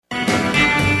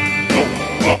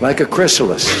Like a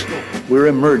chrysalis, we're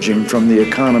emerging from the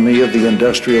economy of the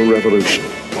Industrial Revolution,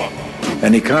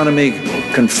 an economy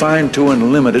confined to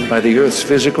and limited by the Earth's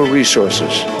physical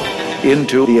resources,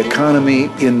 into the economy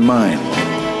in mind,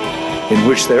 in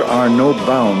which there are no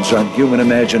bounds on human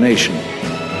imagination,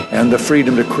 and the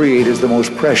freedom to create is the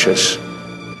most precious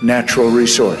natural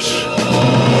resource.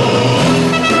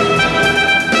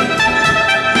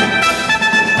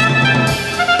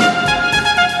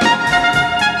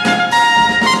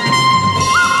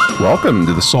 Welcome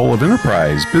to the Soul of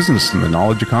Enterprise, Business in the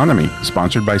Knowledge Economy,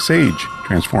 sponsored by SAGE,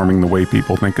 transforming the way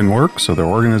people think and work so their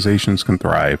organizations can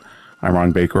thrive. I'm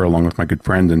Ron Baker, along with my good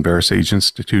friend and VeraSage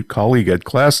Institute colleague, Ed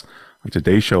Kless. On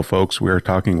today's show, folks, we are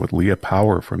talking with Leah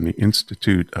Power from the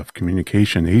Institute of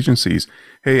Communication Agencies.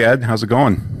 Hey, Ed, how's it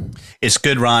going? It's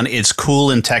good, Ron. It's cool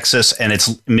in Texas, and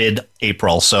it's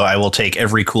mid-April, so I will take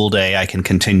every cool day I can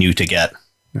continue to get.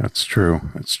 That's true.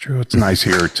 That's true. It's nice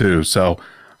here, too. So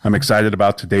I'm excited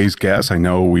about today's guest. I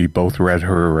know we both read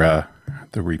her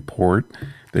the report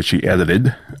that she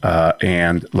edited,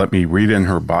 and let me read in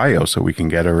her bio so we can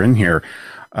get her in here.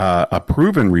 A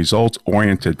proven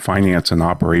results-oriented finance and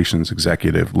operations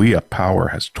executive, Leah Power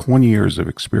has 20 years of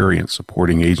experience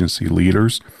supporting agency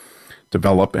leaders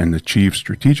develop and achieve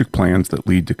strategic plans that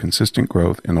lead to consistent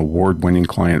growth and award-winning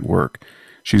client work.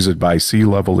 She's advised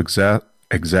C-level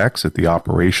execs at the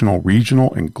operational,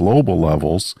 regional, and global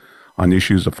levels on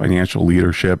issues of financial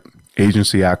leadership,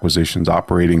 agency acquisitions,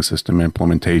 operating system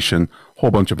implementation, a whole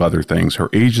bunch of other things. Her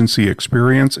agency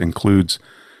experience includes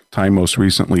time most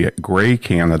recently at Gray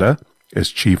Canada as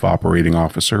Chief Operating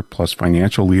Officer, plus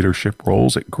financial leadership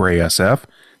roles at Gray SF,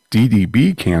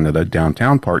 DDB Canada,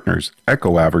 Downtown Partners,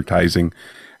 Echo Advertising,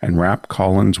 and Rapp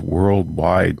Collins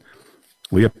Worldwide.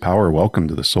 Leah Power, welcome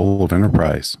to the Soul of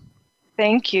Enterprise.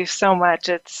 Thank you so much.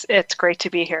 It's great to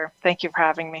be here. Thank you for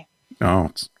having me. Oh,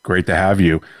 it's great to have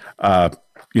you. I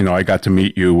got to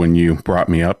meet you when you brought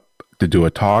me up to do a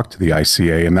talk to the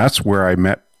ICA, and that's where I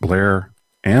met Blair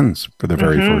Enns for the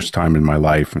very first time in my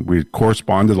life. And we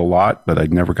corresponded a lot, but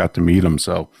I'd never got to meet him.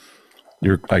 So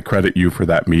I credit you for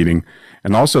that meeting.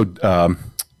 And also,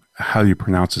 how do you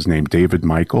pronounce his name? David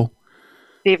Michael?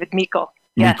 David Meikle.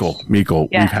 Yes. Meikle.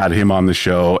 Yes. We've had him on the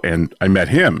show, and I met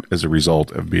him as a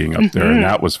result of being up there. And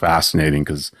that was fascinating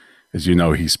because, as you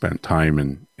know, he spent time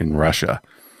in Russia.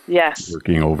 Yes.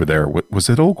 Working over there. Was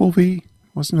it Ogilvy?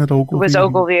 Wasn't it Ogilvy? It was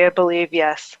Ogilvy, I believe,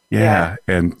 yes. Yeah.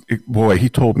 And boy, he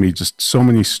told me just so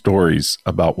many stories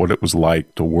about what it was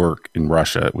like to work in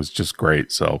Russia. It was just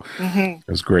great. So it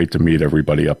was great to meet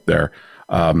everybody up there.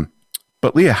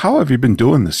 But Leah, how have you been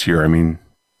doing this year? I mean,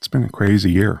 it's been a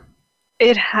crazy year.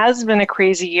 It has been a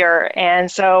crazy year.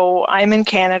 And so I'm in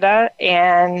Canada,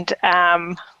 and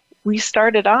we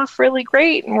started off really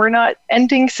great, and we're not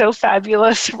ending so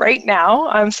fabulous right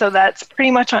now. So that's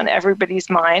pretty much on everybody's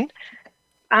mind.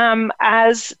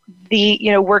 As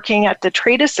the, working at the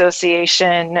trade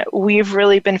association, we've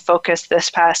really been focused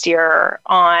this past year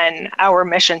on our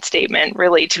mission statement,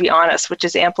 really, to be honest, which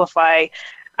is amplify,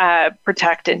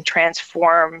 protect, and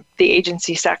transform the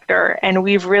agency sector. And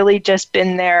we've really just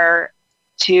been there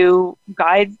to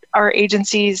guide our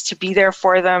agencies, to be there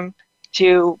for them,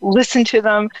 to listen to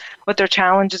them, what their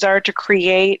challenges are, to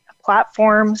create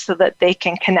platforms so that they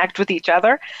can connect with each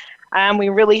other. We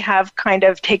really have kind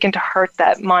of taken to heart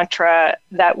that mantra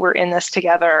that we're in this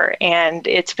together, and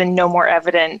it's been no more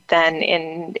evident than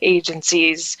in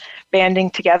agencies banding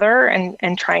together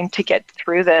and trying to get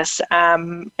through this,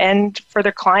 and for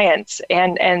their clients.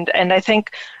 And I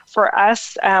think for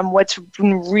us, what's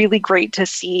been really great to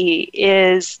see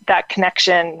is that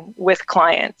connection with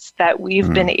clients, that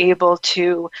we've been able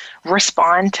to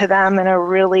respond to them in a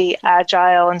really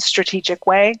agile and strategic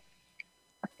way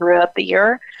throughout the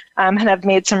year, and have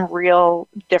made some real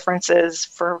differences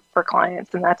for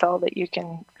clients. And that's all that you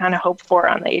can kind of hope for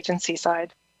on the agency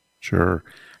side. Sure.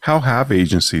 How have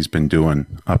agencies been doing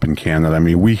up in Canada? I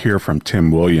mean, we hear from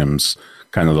Tim Williams,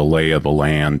 kind of the lay of the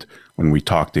land when we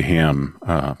talk to him.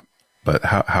 But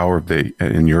how have they,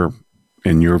 in your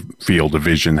field of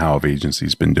vision, how have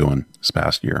agencies been doing this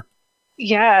past year?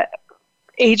 Yeah,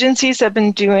 agencies have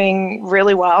been doing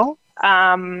really well.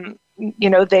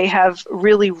 They have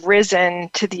really risen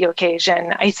to the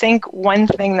occasion. I think one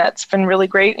thing that's been really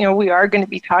great, we are going to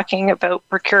be talking about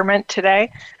procurement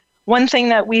today. One thing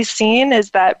that we've seen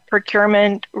is that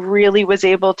procurement really was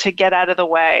able to get out of the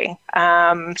way.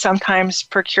 Sometimes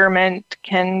procurement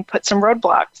can put some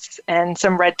roadblocks and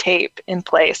some red tape in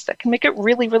place that can make it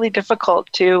really, really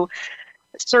difficult to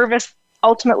service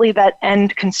ultimately that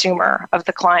end consumer of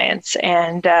the clients.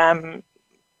 And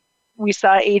we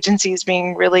saw agencies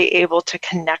being really able to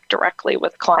connect directly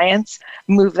with clients,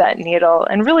 move that needle,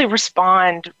 and really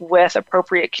respond with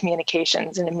appropriate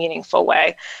communications in a meaningful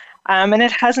way. And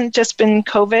it hasn't just been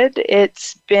COVID,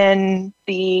 it's been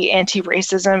the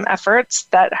anti-racism efforts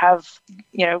that have,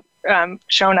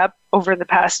 shown up over the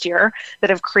past year that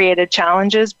have created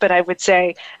challenges. But I would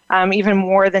say even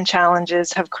more than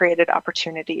challenges have created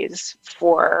opportunities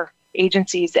for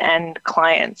agencies and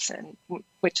clients, and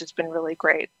which has been really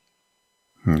great.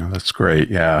 That's great.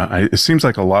 Yeah. It seems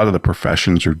like a lot of the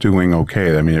professions are doing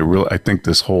okay. I mean, I think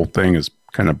this whole thing has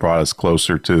kind of brought us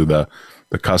closer to the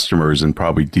customers and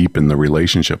probably deepen the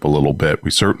relationship a little bit. We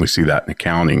certainly see that in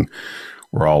accounting,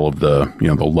 where all of the,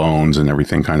 the loans and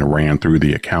everything kind of ran through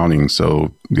the accounting.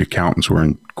 So the accountants were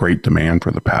in great demand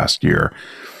for the past year.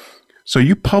 So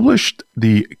you published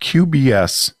the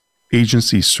QBS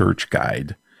Agency Search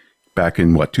Guide back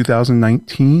in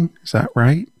 2019? Is that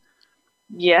right?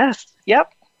 Yes.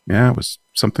 Yep. Yeah, it was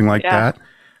something like that.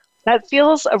 That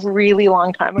feels a really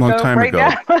long time ago.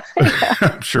 Yeah.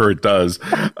 I'm sure it does.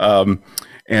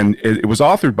 And it was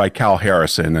authored by Cal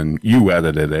Harrison, and you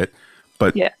edited it.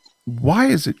 But why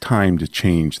is it time to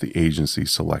change the agency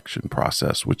selection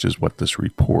process, which is what this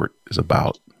report is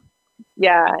about?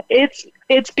 Yeah,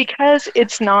 it's because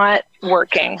it's not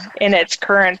working in its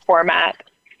current format.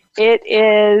 It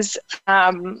is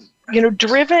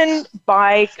driven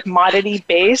by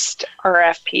commodity-based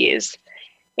RFPs.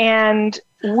 And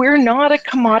we're not a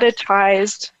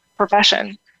commoditized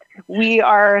profession. We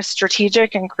are a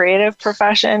strategic and creative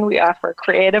profession. We offer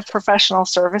creative professional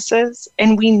services,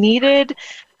 and we needed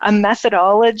a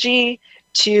methodology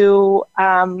to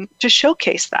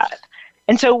showcase that.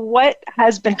 And so what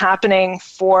has been happening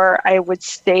for, I would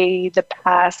say, the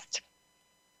past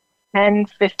 10,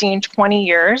 15, 20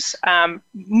 years,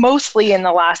 mostly in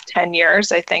the last 10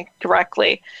 years, I think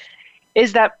directly,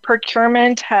 is that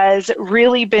procurement has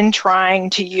really been trying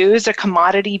to use a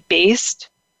commodity-based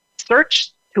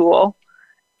search tool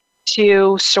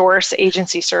to source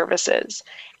agency services.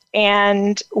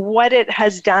 And what it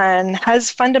has done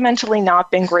has fundamentally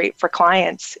not been great for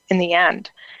clients in the end.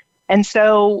 And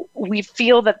so we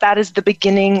feel that that is the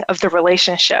beginning of the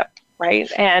relationship,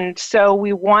 right? And so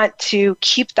we want to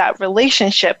keep that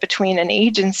relationship between an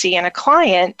agency and a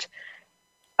client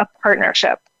a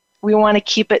partnership. We want to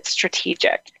keep it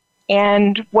strategic.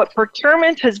 And what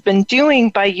procurement has been doing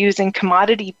by using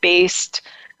commodity-based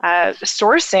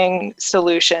sourcing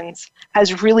solutions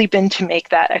has really been to make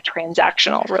that a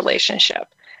transactional relationship.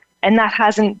 And that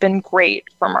hasn't been great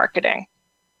for marketing.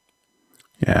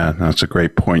 Yeah, that's a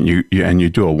great point. You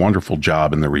do a wonderful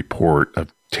job in the report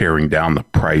of tearing down the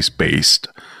price-based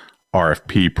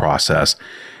RFP process.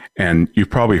 And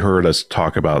you've probably heard us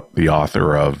talk about the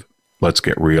author of Let's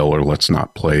Get Real or Let's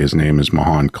Not Play. His name is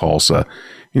Mohan Khalsa.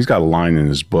 He's got a line in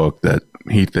his book that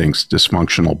he thinks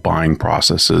dysfunctional buying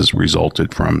processes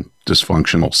resulted from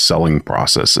dysfunctional selling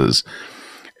processes.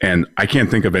 And I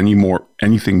can't think of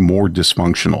anything more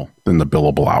dysfunctional than the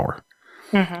billable hour.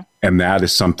 Mm-hmm. And that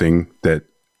is something that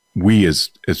we as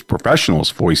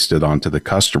professionals foisted onto the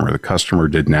customer. The customer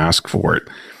didn't ask for it.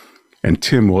 And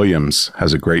Tim Williams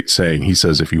has a great saying. He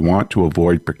says, if you want to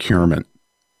avoid procurement,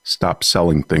 stop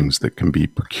selling things that can be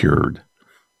procured.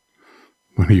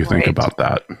 What do you think about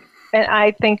that? And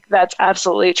I think that's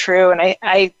absolutely true. And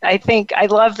I think I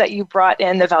love that you brought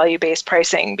in the value-based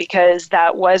pricing, because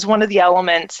that was one of the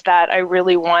elements that I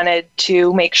really wanted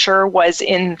to make sure was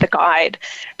in the guide,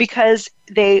 because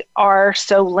they are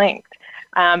so linked.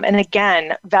 And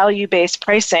again, value-based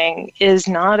pricing is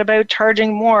not about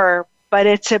charging more, but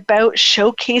it's about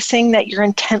showcasing that you're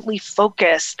intently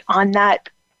focused on that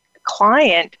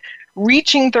client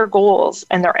reaching their goals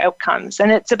and their outcomes.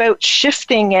 And it's about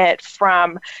shifting it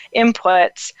from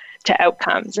inputs to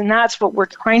outcomes. And that's what we're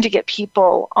trying to get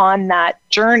people on that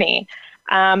journey.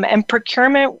 And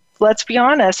procurement, let's be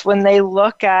honest, when they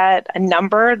look at a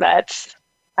number that's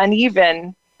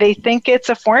uneven, they think it's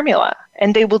a formula,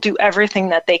 and they will do everything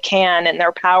that they can in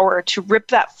their power to rip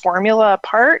that formula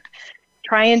apart,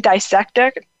 try and dissect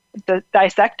it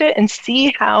and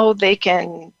see how they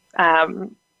can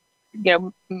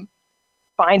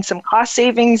find some cost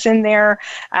savings in there,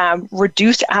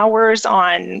 reduce hours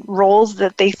on roles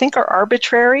that they think are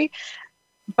arbitrary.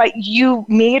 But you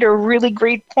made a really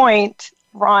great point,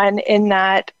 Ron, in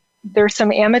that there's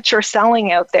some amateur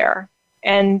selling out there,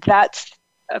 and that's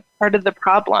a part of the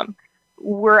problem.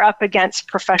 We're up against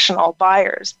professional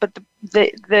buyers, but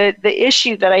the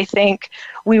issue that I think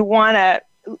we want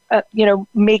to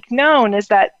make known is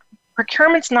that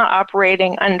procurement's not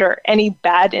operating under any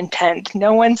bad intent.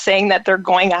 No one's saying that they're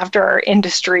going after our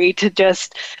industry to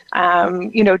just,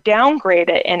 downgrade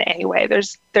it in any way.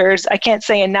 There's I can't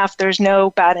say enough, there's no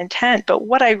bad intent. But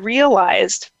what I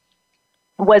realized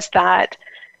was that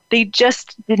they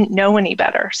just didn't know any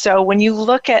better. So when you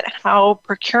look at how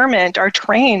procurement are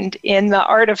trained in the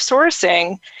art of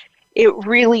sourcing, it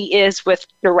really is with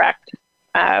direct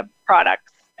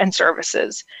products and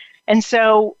services. And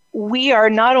so we are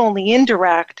not only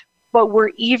indirect, but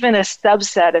we're even a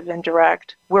subset of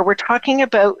indirect, where we're talking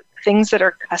about things that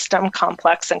are custom,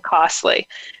 complex, and costly.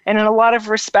 And in a lot of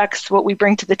respects, what we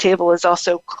bring to the table is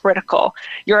also critical.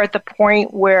 You're at the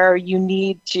point where you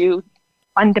need to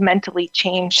fundamentally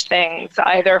change things,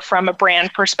 either from a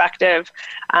brand perspective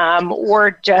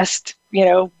or just,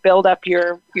 build up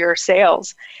your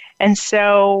sales. And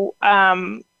so,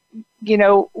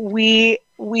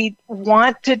 we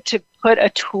wanted to put a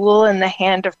tool in the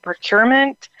hand of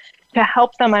procurement to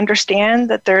help them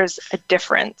understand that there's a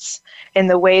difference in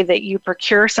the way that you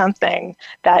procure something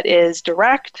that is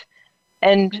direct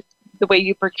and the way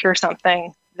you procure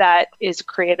something that is a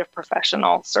creative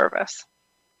professional service.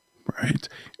 Right.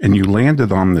 And you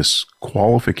landed on this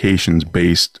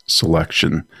qualifications-based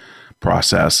selection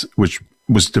process, which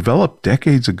was developed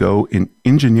decades ago in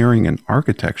engineering and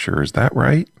architecture. Is that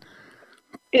right?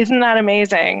 Isn't that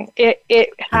amazing?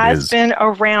 It has been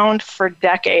around for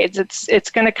decades.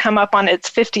 It's going to come up on its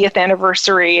 50th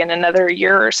anniversary in another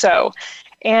year or so.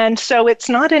 And so it's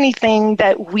not anything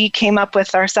that we came up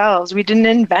with ourselves. We didn't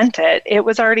invent it. It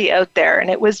was already out there, and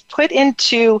it was put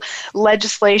into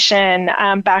legislation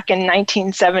back in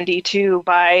 1972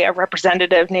 by a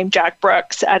representative named Jack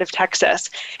Brooks out of Texas.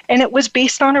 And it was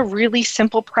based on a really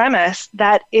simple premise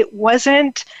that it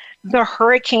wasn't the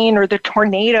hurricane or the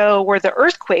tornado or the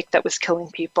earthquake that was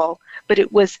killing people, but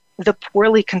it was the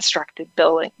poorly constructed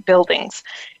buildings.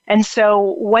 And so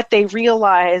what they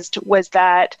realized was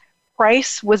that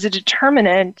price was a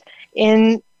determinant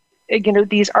in,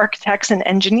 these architects and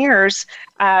engineers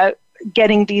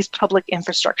getting these public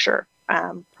infrastructure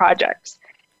projects.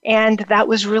 And that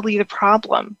was really the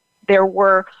problem. There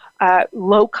were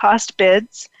low-cost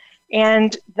bids,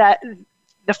 and that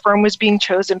the firm was being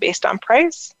chosen based on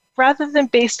price rather than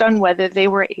based on whether they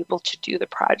were able to do the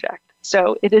project.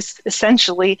 So it is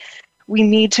essentially, we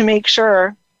need to make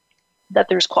sure that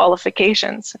there's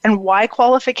qualifications. And why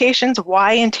qualifications?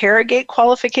 Why interrogate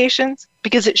qualifications?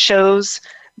 Because it shows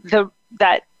that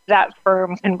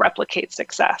firm can replicate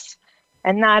success.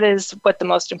 And that is what the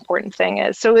most important thing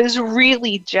is. So it is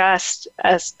really just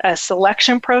a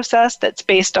selection process that's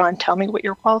based on, tell me what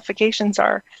your qualifications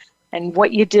are and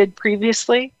what you did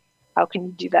previously. How can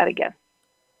you do that again?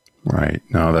 Right.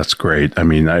 No, that's great. I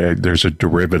mean, there's a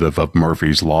derivative of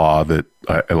Murphy's Law that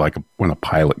I like when a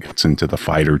pilot gets into the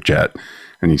fighter jet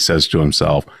and he says to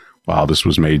himself, wow, this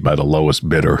was made by the lowest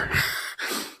bidder.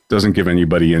 Doesn't give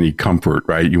anybody any comfort,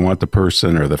 right? You want the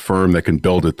person or the firm that can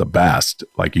build it the best,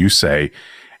 like you say.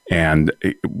 And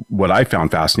what I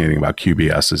found fascinating about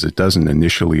QBS is it doesn't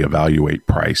initially evaluate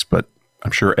price, but I'm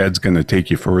sure Ed's going to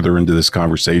take you further into this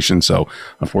conversation. So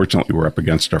unfortunately, we're up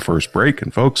against our first break.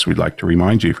 And folks, we'd like to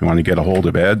remind you, if you want to get a hold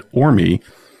of Ed or me,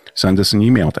 send us an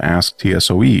email to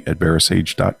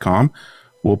asktsoe@verasage.com.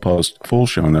 We'll post full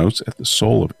show notes at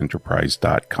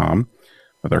thesoulofenterprise.com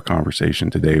with our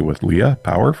conversation today with Leah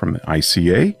Power from the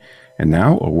ICA. And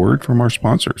now a word from our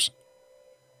sponsors.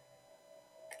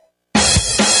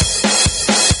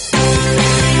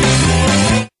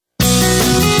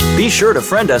 Be sure to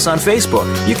friend us on Facebook.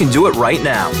 You can do it right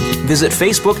now. Visit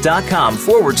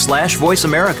facebook.com/Voice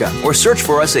America or search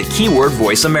for us at keyword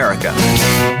Voice America.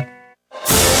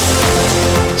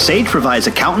 Sage provides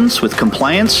accountants with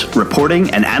compliance,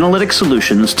 reporting, and analytic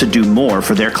solutions to do more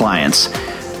for their clients.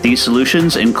 These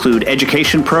solutions include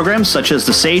education programs such as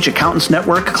the Sage Accountants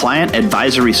Network Client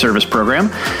Advisory Service Program.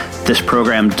 This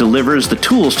program delivers the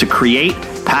tools to create,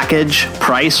 package,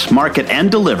 price, market,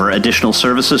 and deliver additional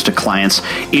services to clients,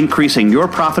 increasing your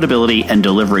profitability and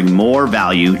delivering more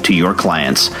value to your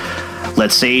clients.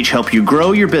 Let Sage help you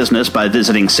grow your business by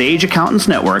visiting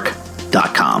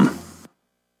sageaccountantsnetwork.com.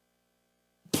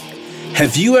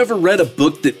 Have you ever read a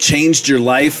book that changed your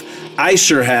life? I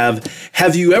sure have.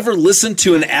 Have you ever listened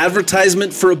to an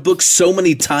advertisement for a book so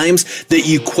many times that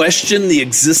you question the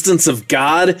existence of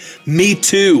God? Me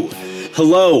too.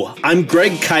 Hello, I'm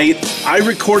Greg Kite. I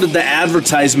recorded the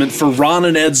advertisement for Ron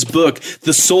and Ed's book,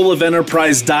 The Soul of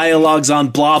Enterprise Dialogues on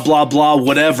blah, blah, blah,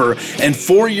 whatever. And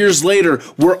 4 years later,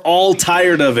 we're all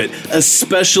tired of it,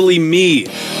 especially me.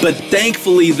 But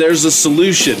thankfully, there's a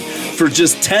solution. For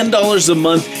just $10 a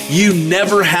month, you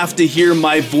never have to hear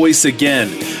my voice again.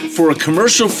 For a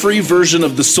commercial-free version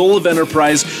of The Soul of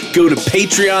Enterprise, go to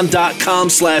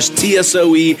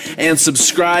patreon.com/TSOE and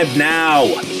subscribe now.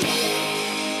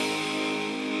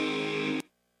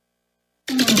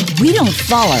 We don't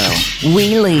follow,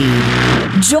 we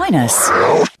lead. Join us,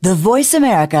 the Voice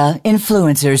America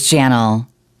Influencers Channel.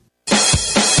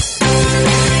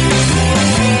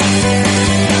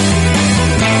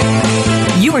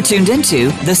 You are tuned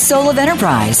into The Soul of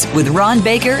Enterprise with Ron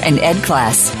Baker and Ed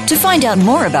Kless. To find out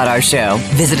more about our show,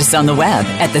 visit us on the web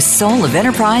at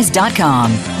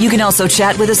thesoulofenterprise.com. You can also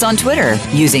chat with us on Twitter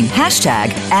using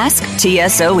hashtag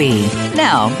AskTSOE.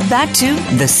 Now, back to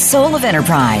The Soul of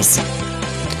Enterprise.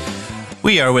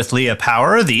 We are with Leah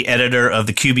Power, the editor of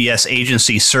the QBS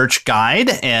Agency Search Guide.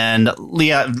 And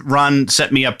Leah, Ron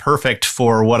set me up perfect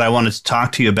for what I wanted to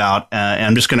talk to you about. And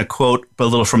I'm just going to quote a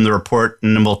little from the report,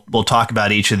 and then we'll talk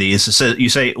about each of these. It says,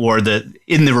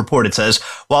 in the report it says,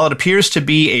 while it appears to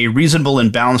be a reasonable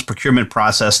and balanced procurement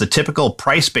process, the typical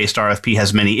price-based RFP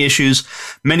has many issues,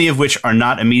 many of which are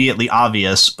not immediately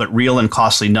obvious, but real and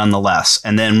costly nonetheless.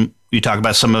 And then you talk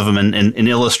about some of them and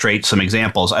illustrate some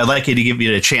examples. I'd like you to give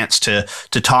you a chance to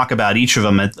talk about each of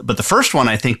them. But the first one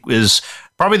I think is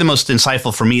probably the most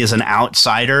insightful for me as an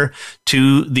outsider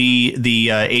to the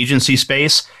agency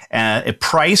space.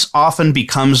 Price often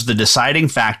becomes the deciding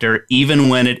factor, even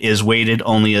when it is weighted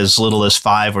only as little as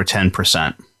 5 or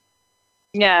 10%.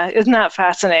 Yeah, isn't that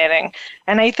fascinating?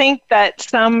 And I think that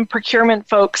some procurement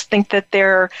folks think that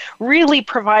they're really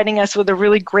providing us with a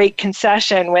really great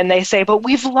concession when they say, but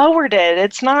we've lowered it.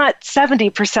 It's not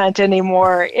 70%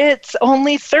 anymore. It's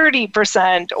only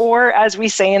 30%. Or as we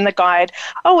say in the guide,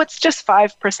 oh, it's just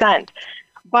 5%.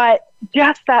 But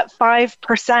just that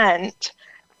 5%,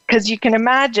 because you can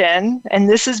imagine, and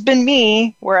this has been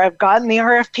me, where I've gotten the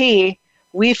RFP,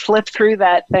 we flip through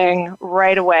that thing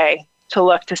right away to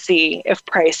look to see if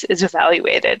price is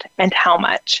evaluated and how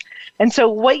much. And so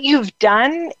what you've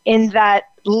done in that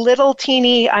little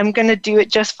teeny, I'm going to do it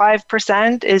just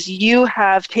 5%, is you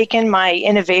have taken my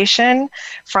innovation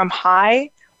from high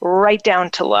right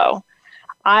down to low.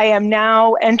 I am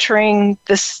now entering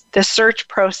the search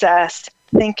process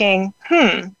thinking,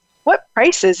 what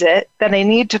price is it that I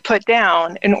need to put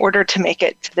down in order to make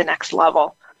it to the next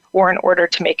level or in order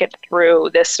to make it through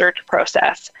this search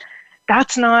process?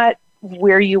 That's not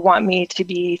where you want me to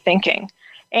be thinking.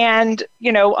 And,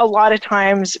 a lot of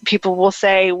times people will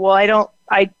say, well,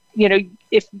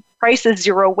 if price is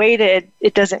zero weighted,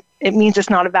 it means it's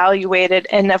not evaluated.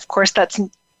 And of course, that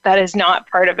is not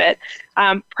part of it.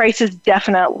 Price is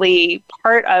definitely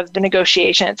part of the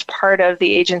negotiation. It's part of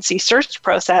the agency search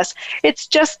process. It's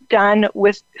just done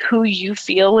with who you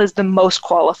feel is the most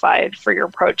qualified for your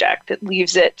project. It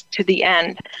leaves it to the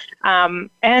end.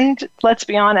 And let's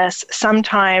be honest,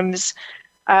 sometimes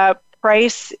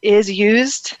price is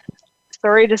used,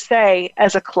 sorry to say,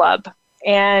 as a club.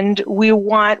 And we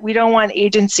don't want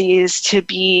agencies to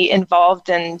be involved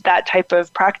in that type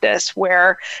of practice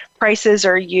where prices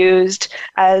are used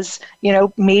as,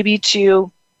 maybe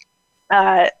to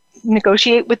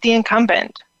negotiate with the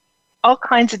incumbent. All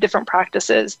kinds of different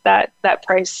practices that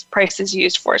price is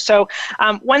used for. So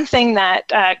one thing that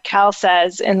Cal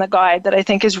says in the guide that I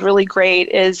think is really great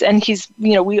is, and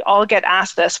we all get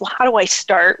asked this, well, how do I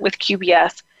start with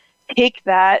QBS? Take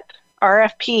that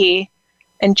RFP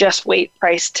and just weight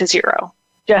price to zero.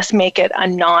 Just make it a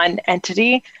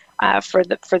non-entity for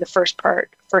the first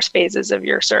phases of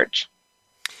your search.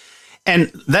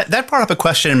 And that brought up a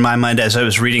question in my mind as I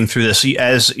was reading through this.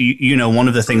 As one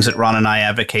of the things that Ron and I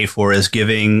advocate for is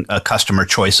giving a customer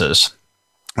choices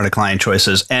or the client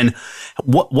choices. And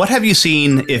what have you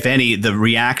seen, if any, the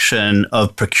reaction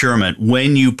of procurement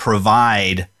when you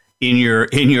provide in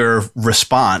your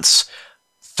response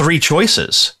 3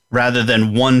 choices rather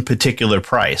than one particular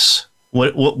price?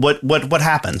 What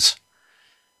happens?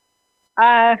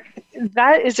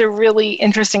 That is a really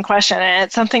interesting question, and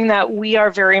it's something that we are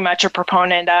very much a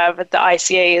proponent of at the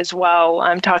ICA as well.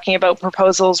 I'm talking about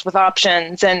proposals with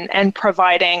options and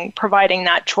providing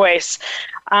that choice.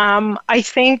 I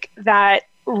think that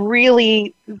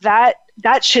really that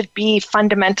should be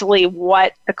fundamentally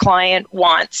what the client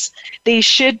wants. They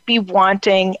should be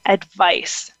wanting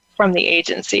advice from the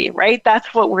agency, right?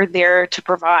 That's what we're there to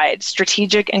provide,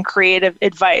 strategic and creative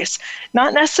advice,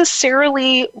 not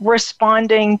necessarily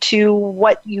responding to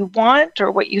what you want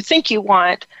or what you think you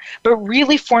want, but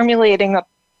really formulating a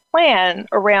plan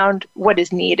around what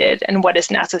is needed and what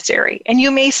is necessary. And you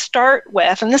may start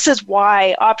with, and this is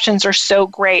why options are so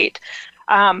great,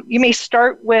 you may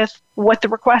start with what the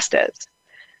request is,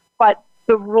 but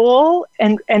the role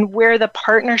and where the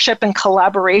partnership and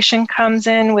collaboration comes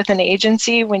in with an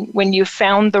agency when you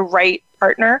found the right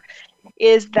partner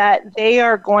is that they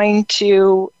are going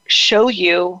to show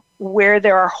you where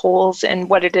there are holes in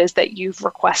what it is that you've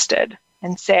requested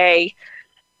and say,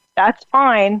 that's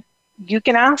fine. You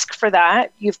can ask for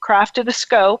that. You've crafted a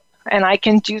scope and I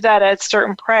can do that at a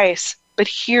certain price. But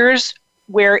here's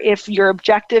where if your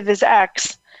objective is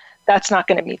X, that's not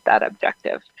going to meet that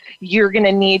objective. You're going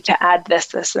to need to add this,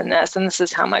 this, and this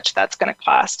is how much that's going to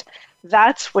cost.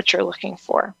 That's what you're looking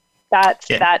for. That's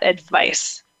that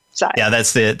advice side. Yeah,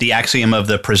 that's the axiom of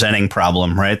the presenting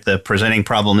problem, right? The presenting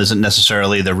problem isn't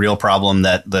necessarily the real problem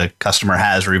that the customer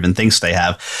has or even thinks they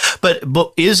have. But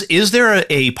is there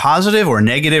a positive or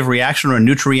negative reaction or a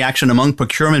neutral reaction among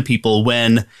procurement people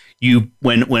when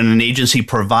an agency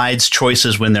provides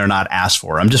choices when they're not asked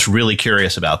for? I'm just really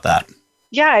curious about that.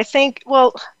 Yeah, I think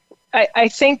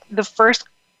the first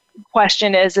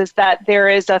question is that there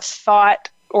is a thought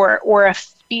or a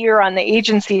fear on the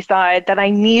agency side that I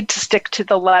need to stick to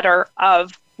the letter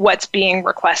of what's being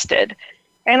requested.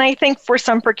 And I think for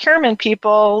some procurement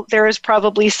people, there is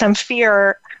probably some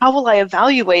fear, how will I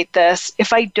evaluate this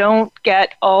if I don't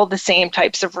get all the same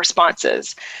types of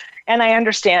responses? And I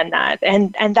understand that.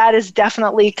 And that is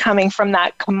definitely coming from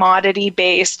that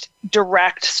commodity-based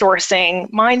direct sourcing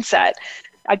mindset.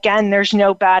 Again, there's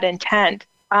no bad intent,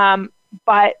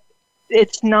 but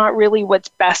it's not really what's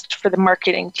best for the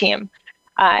marketing team.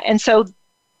 And so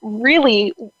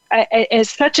really,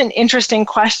 it's such an interesting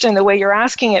question, the way you're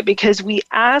asking it, because we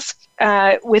ask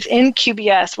within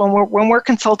QBS, when we're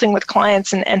consulting with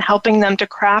clients and helping them to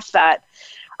craft that,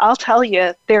 I'll tell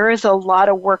you, there is a lot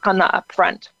of work on the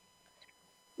upfront.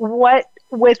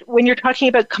 When you're talking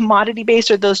about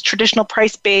commodity-based or those traditional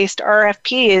price-based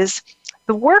RFPs,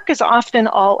 the work is often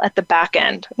all at the back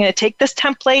end. I'm going to take this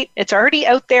template. It's already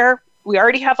out there. We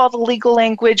already have all the legal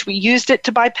language. We used it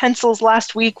to buy pencils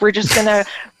last week. We're just going to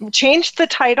change the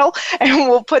title and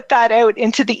we'll put that out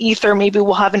into the ether. Maybe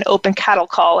we'll have an open cattle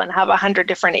call and have 100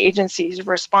 different agencies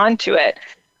respond to it.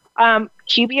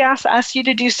 QBS asks you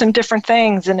to do some different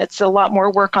things, and it's a lot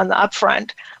more work on the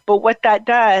upfront. But what that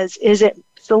does is it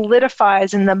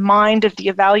solidifies in the mind of the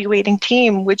evaluating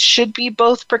team, which should be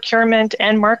both procurement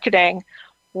and marketing,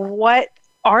 what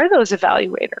are those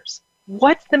evaluators?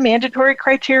 What's the mandatory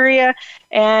criteria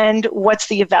and what's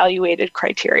the evaluated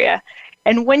criteria?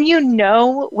 And when you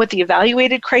know what the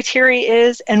evaluated criteria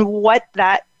is and what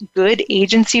that good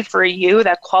agency for you,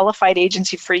 that qualified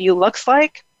agency for you looks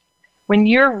like, when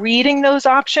you're reading those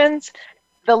options,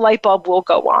 the light bulb will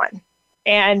go on.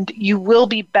 And you will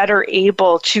be better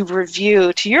able to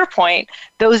review, to your point,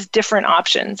 those different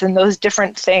options and those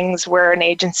different things where an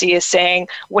agency is saying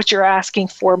what you're asking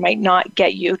for might not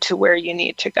get you to where you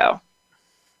need to go.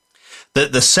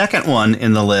 The second one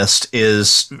in the list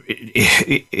is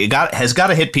has got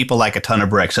to hit people like a ton of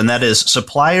bricks, and that is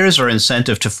suppliers are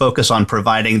incented to focus on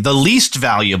providing the least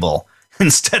valuable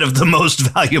instead of the most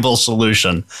valuable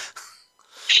solution.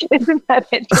 Isn't that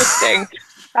interesting?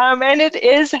 And it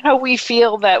is how we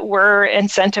feel that we're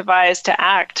incentivized to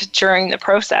act during the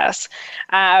process,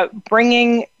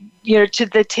 bringing to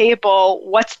the table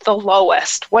what's the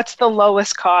lowest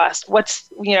cost,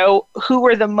 who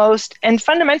are the most, and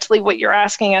fundamentally what you're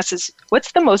asking us is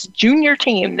what's the most junior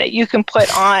team that you can put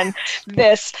on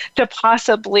this to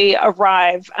possibly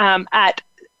arrive at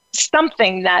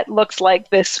something that looks like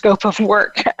this scope of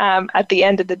work at the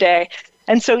end of the day.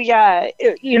 And so,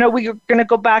 we're going to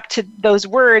go back to those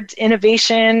words,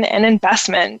 innovation and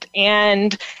investment.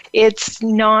 And it's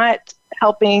not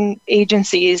helping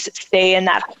agencies stay in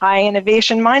that high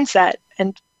innovation mindset.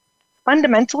 And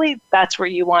fundamentally, that's where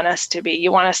you want us to be.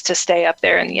 You want us to stay up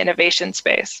there in the innovation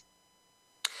space.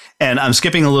 And I'm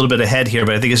skipping a little bit ahead here,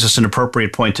 but I think it's just an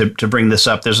appropriate point to bring this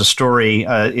up. There's a story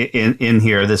in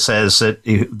here that says that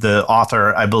the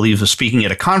author, I believe, was speaking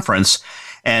at a conference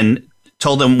and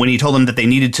when he told them that they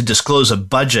needed to disclose a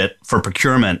budget for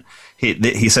procurement,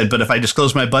 he said, but if I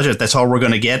disclose my budget, that's all we're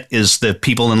going to get is the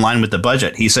people in line with the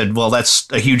budget. He said, well, that's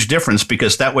a huge difference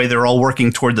because that way they're all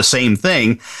working toward the same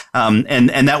thing.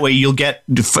 And that way you'll get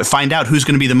to find out who's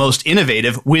going to be the most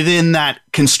innovative within that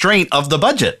constraint of the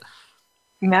budget.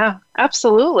 Yeah,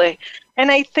 absolutely.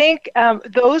 And I think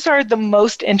those are the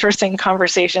most interesting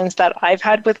conversations that I've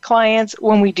had with clients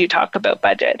when we do talk about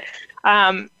budget.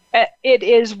 It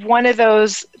is one of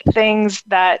those things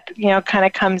that, kind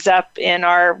of comes up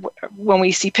when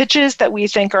we see pitches that we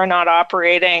think are not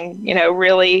operating,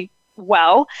 really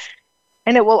well.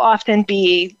 And it will often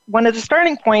be one of the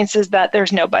starting points is that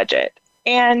there's no budget.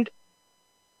 And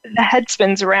the head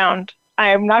spins around.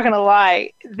 I'm not going to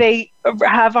lie. They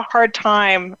have a hard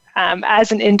time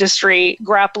as an industry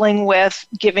grappling with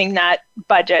giving that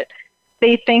budget.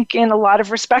 they think in a lot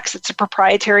of respects it's a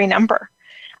proprietary number.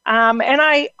 And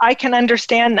I can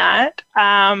understand that.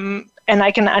 And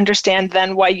I can understand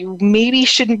then why you maybe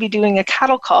shouldn't be doing a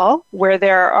cattle call where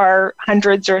there are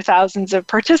hundreds or thousands of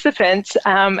participants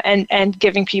and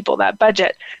giving people that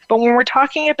budget. But when we're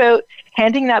talking about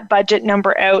handing that budget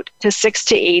number out to 6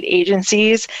 to 8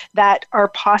 agencies that are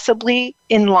possibly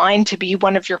in line to be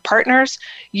one of your partners,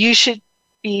 you should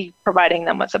be providing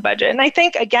them with a budget. And I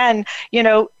think, again,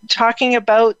 talking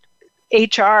about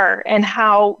HR and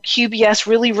how QBS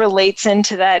really relates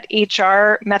into that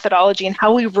HR methodology and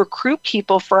how we recruit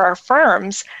people for our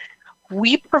firms,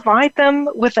 we provide them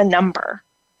with a number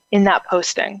in that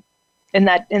posting, in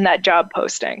that job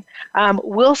posting.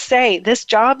 We'll say this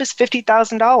job is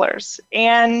 $50,000,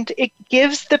 and it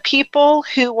gives the people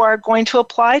who are going to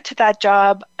apply to that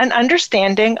job an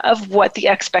understanding of what the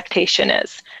expectation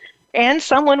is. And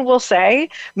someone will say,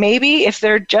 maybe if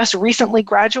they're just recently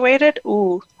graduated,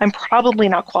 I'm probably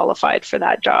not qualified for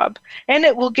that job. And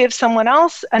it will give someone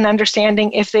else an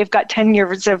understanding if they've got 10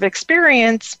 years of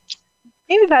experience,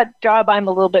 maybe that job I'm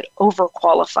a little bit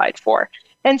overqualified for.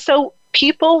 And so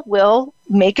people will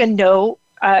make a go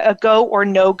or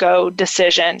no-go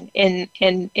decision in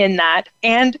that.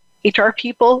 And HR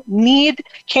people need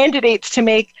candidates to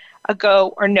make a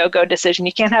go or no-go decision.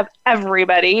 You can't have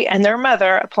everybody and their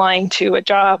mother applying to a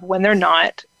job when they're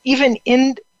not even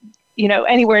in,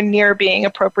 anywhere near being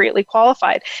appropriately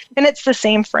qualified. And it's the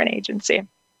same for an agency.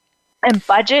 And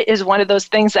budget is one of those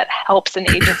things that helps an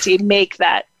agency make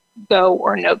that go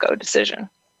or no-go decision.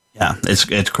 Yeah,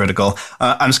 it's critical.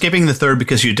 I'm skipping the third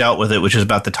because you dealt with it, which is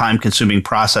about the time-consuming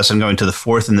process, and going to the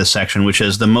fourth in this section, which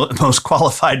is the most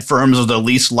qualified firms are the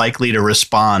least likely to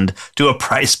respond to a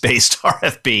price-based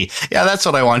RFP. Yeah, that's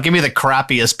what I want. Give me the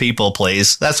crappiest people,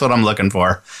 please. That's what I'm looking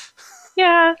for.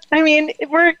 Yeah, I mean,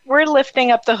 we're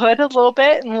lifting up the hood a little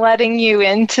bit and letting you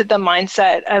into the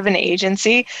mindset of an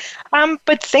agency.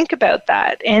 But think about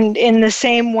that. And in the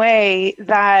same way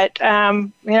that,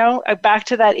 back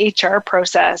to that HR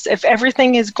process, if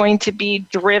everything is going to be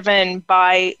driven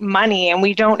by money and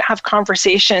we don't have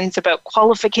conversations about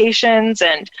qualifications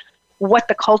and what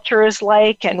the culture is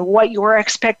like and what your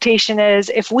expectation is,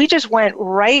 if we just went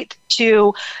right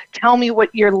to tell me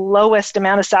what your lowest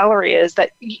amount of salary is,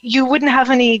 that you wouldn't have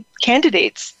any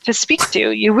candidates to speak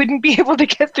to. You wouldn't be able to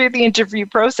get through the interview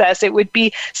process. It would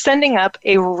be sending up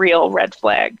a real red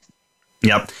flag.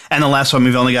 Yep. And the last one,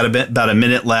 we've only got about a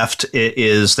minute left,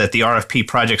 is that the RFP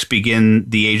projects begin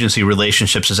the agency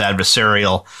relationships as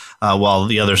adversarial, while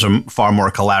the others are far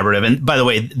more collaborative. And by the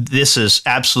way, this is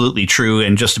absolutely true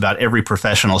in just about every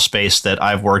professional space that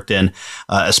I've worked in,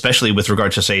 especially with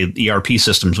regard to, say, ERP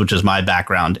systems, which is my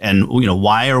background. And,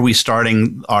 why are we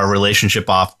starting our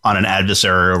relationship off on an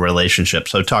adversarial relationship?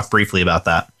 So talk briefly about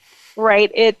that.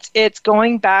 Right. It's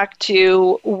going back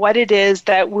to what it is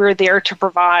that we're there to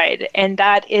provide, and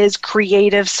that is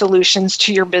creative solutions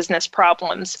to your business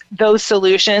problems. Those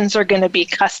solutions are going to be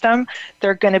custom.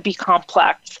 They're going to be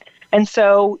complex. And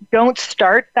so don't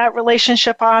start that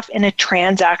relationship off in a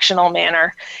transactional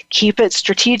manner. Keep it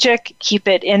strategic, keep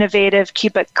it innovative,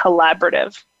 keep it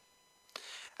collaborative.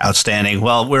 Outstanding.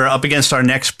 Well, we're up against our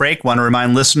next break. Want to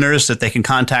remind listeners that they can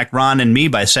contact Ron and me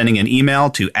by sending an email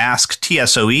to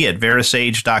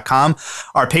asktsoe@verisage.com.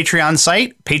 Our Patreon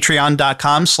site,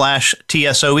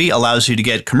 patreon.com/TSOE, allows you to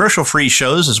get commercial-free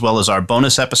shows as well as our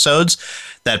bonus episodes.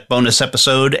 That bonus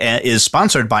episode is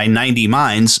sponsored by 90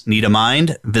 Minds. Need a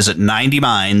mind? Visit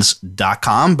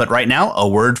 90minds.com. But right now, a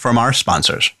word from our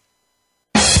sponsors.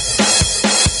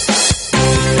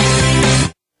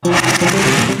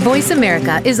 Voice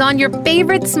America is on your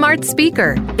favorite smart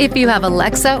speaker. If you have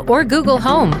Alexa or Google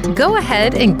Home, go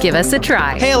ahead and give us a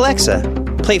try. Hey Alexa,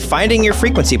 play Finding Your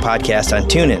Frequency podcast on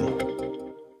TuneIn.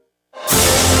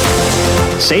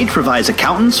 Sage provides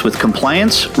accountants with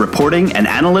compliance, reporting, and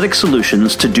analytic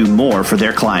solutions to do more for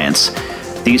their clients.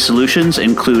 These solutions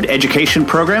include education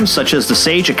programs such as the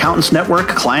Sage Accountants Network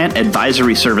Client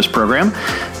Advisory Service Program.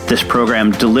 This program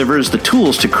delivers the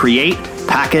tools to create,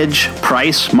 package,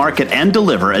 price, market, and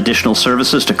deliver additional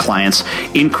services to clients,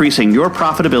 increasing your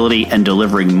profitability and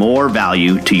delivering more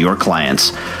value to your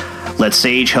clients. Let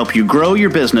Sage help you grow your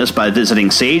business by visiting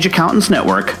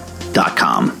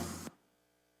sageaccountantsnetwork.com.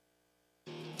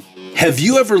 Have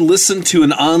you ever listened to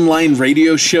an online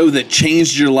radio show that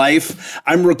changed your life?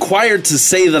 I'm required to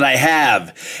say that I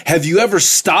have. Have you ever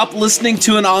stopped listening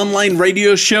to an online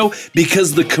radio show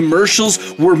because the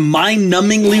commercials were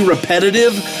mind-numbingly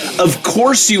repetitive? Of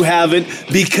course you haven't,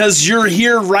 because you're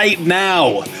here right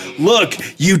now. Look,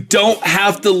 you don't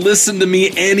have to listen to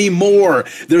me anymore.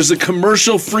 There's a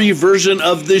commercial-free version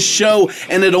of this show,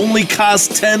 and it only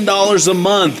costs $10 a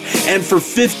month. And for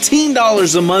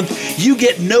 $15 a month, you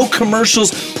get no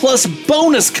commercials plus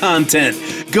bonus content.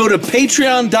 Go to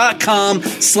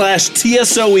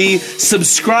patreon.com/TSOE,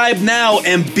 subscribe now,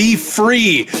 and be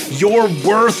free. You're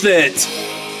worth it.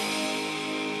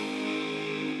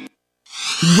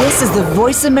 This is the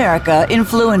Voice America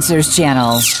Influencers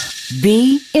Channel.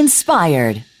 Be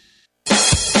inspired.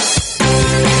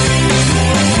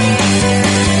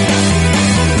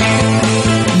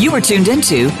 You are tuned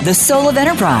into The Soul of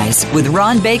Enterprise with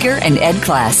Ron Baker and Ed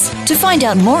Class. To find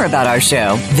out more about our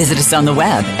show, visit us on the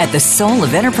web at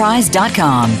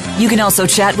thesoulofenterprise.com. You can also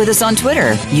chat with us on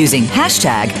Twitter using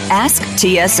hashtag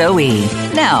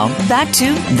AskTSOE. Now, back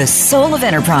to The Soul of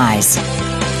Enterprise.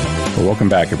 Well, welcome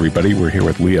back, everybody. We're here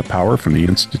with Leah Power from the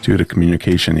Institute of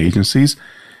Communication Agencies.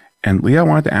 And Leah, I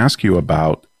wanted to ask you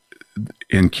about,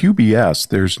 in QBS,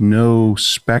 there's no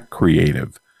spec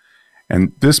creative.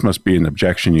 And this must be an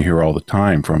objection you hear all the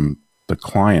time from the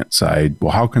client side.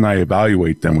 Well, how can I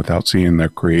evaluate them without seeing their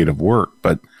creative work?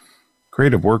 But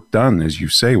creative work done, as you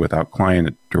say, without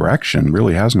client direction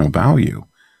really has no value.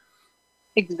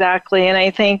 Exactly. And I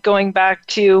think going back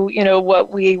to, what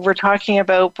we were talking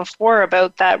about before,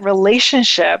 about that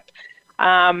relationship,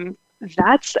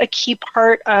 that's a key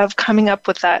part of coming up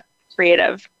with that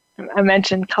creative. I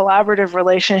mentioned collaborative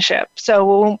relationship.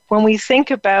 So when we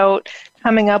think about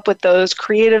coming up with those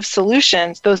creative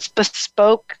solutions, those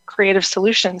bespoke creative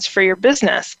solutions for your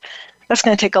business, that's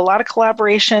going to take a lot of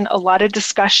collaboration, a lot of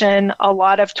discussion, a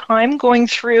lot of time going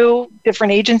through.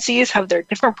 Different agencies have their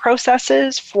different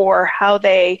processes for how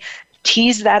they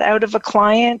tease that out of a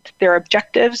client, their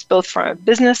objectives, both from a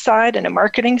business side and a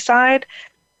marketing side.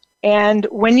 And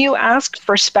when you ask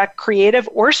for spec creative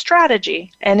or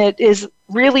strategy, and it is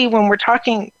really when I'm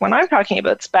talking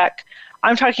about spec,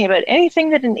 I'm talking about anything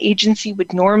that an agency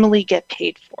would normally get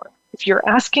paid for. If you're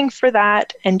asking for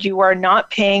that and you are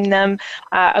not paying them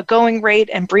a going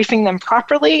rate and briefing them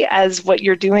properly as what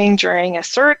you're doing during a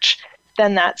search,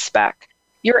 then that's spec.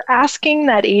 You're asking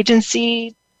that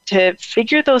agency to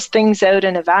figure those things out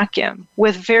in a vacuum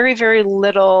with very, very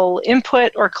little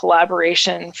input or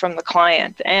collaboration from the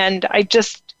client. And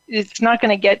it's not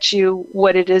going to get you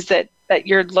what it is that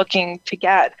you're looking to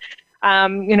get.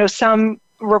 Some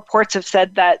reports have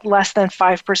said that less than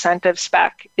 5% of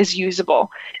spec is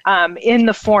usable in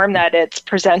the form that it's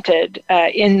presented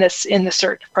in the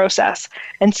search process.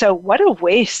 And so what a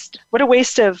waste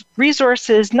of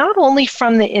resources, not only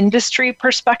from the industry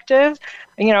perspective.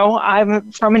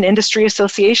 I'm from an industry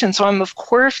association, so I'm of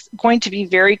course going to be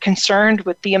very concerned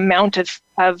with the amount of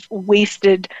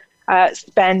wasted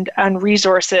spend on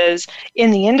resources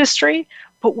in the industry.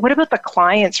 But what about the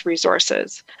client's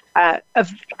resources?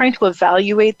 Of trying to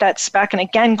evaluate that spec. And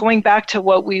again, going back to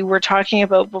what we were talking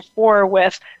about before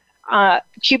with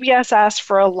QBS asks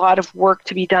for a lot of work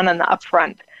to be done on the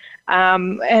upfront.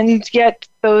 And yet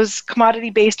those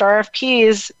commodity-based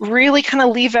RFPs really kind of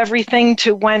leave everything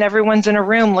to when everyone's in a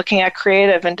room looking at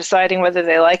creative and deciding whether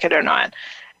they like it or not.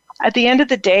 At the end of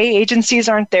the day, agencies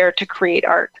aren't there to create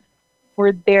art.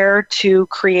 We're there to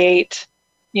create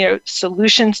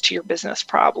solutions to your business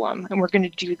problem. And we're going to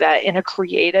do that in a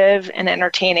creative and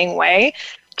entertaining way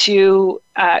to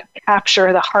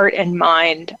capture the heart and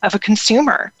mind of a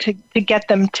consumer, to get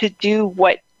them to do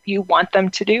what you want them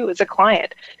to do as a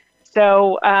client.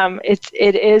 So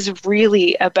it is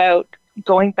really about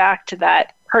going back to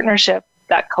that partnership,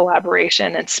 that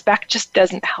collaboration, and spec just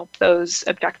doesn't help those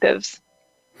objectives.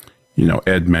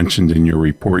 Ed mentioned in your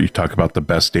report, you talk about the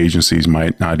best agencies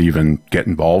might not even get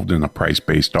involved in a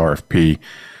price-based RFP.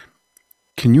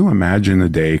 Can you imagine a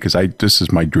day, because this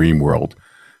is my dream world,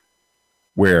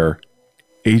 where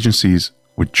agencies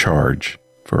would charge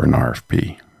for an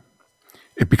RFP?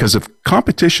 Because if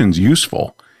competition's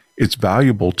useful, it's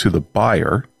valuable to the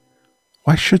buyer,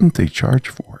 why shouldn't they charge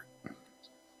for it?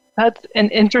 That's an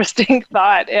interesting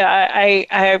thought.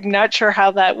 I'm not sure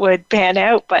how that would pan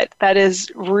out, but that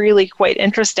is really quite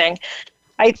interesting.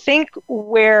 I think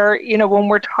when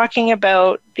we're talking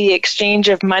about the exchange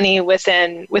of money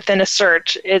within a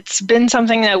search, it's been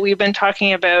something that we've been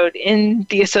talking about in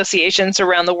the associations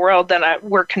around the world that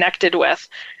we're connected with.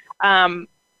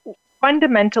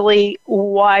 Fundamentally,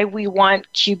 why we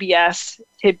want QBS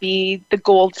to be the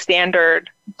gold standard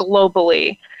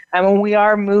globally and we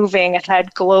are moving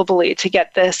ahead globally to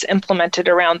get this implemented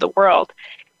around the world,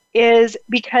 is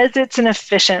because it's an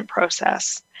efficient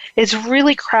process. It's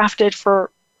really crafted for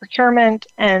procurement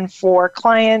and for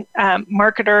client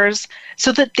marketers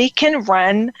so that they can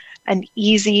run an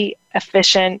easy,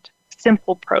 efficient,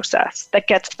 simple process that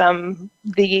gets them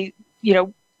the,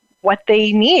 what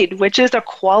they need, which is a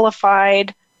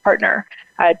qualified partner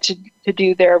to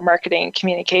do their marketing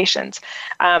communications.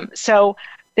 So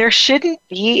there shouldn't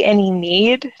be any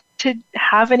need to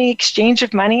have any exchange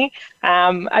of money.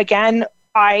 Again,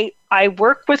 I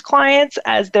work with clients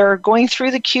as they're going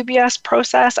through the QBS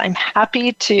process. I'm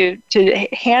happy to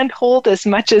handhold as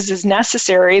much as is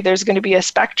necessary. There's going to be a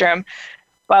spectrum,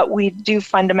 but we do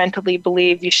fundamentally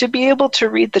believe you should be able to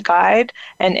read the guide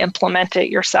and implement it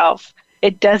yourself.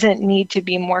 It doesn't need to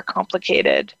be more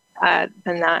complicated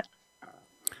than that.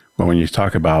 Well, when you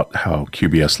talk about how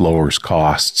QBS lowers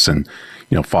costs and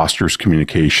fosters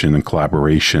communication and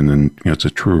collaboration, and it's a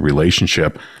true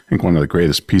relationship, I think one of the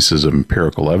greatest pieces of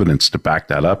empirical evidence to back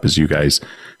that up is you guys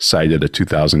cited a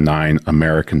 2009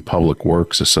 American Public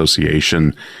Works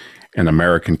Association and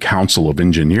American Council of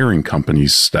Engineering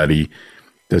Companies study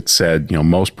that said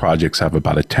most projects have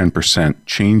about a 10%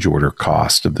 change order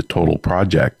cost of the total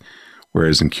project,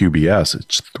 whereas in QBS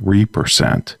it's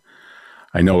 3%.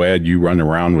 I know, Ed, you run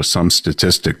around with some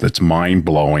statistic that's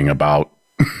mind-blowing about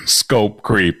scope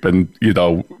creep and,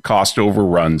 cost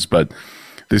overruns, but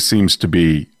this seems to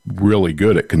be really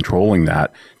good at controlling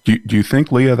that. Do you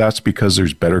think, Leah, that's because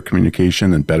there's better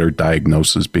communication and better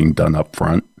diagnosis being done up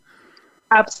front?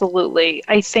 Absolutely.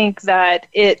 I think that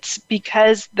it's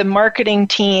because the marketing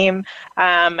team,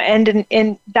 and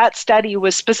in that study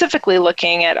was specifically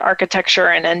looking at architecture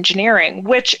and engineering,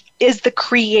 which is the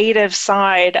creative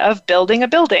side of building a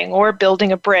building or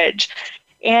building a bridge.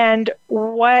 And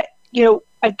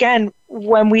again,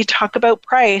 when we talk about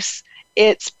price,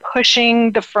 it's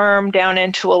pushing the firm down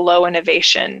into a low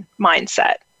innovation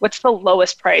mindset. What's the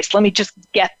lowest price? Let me just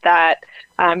get that.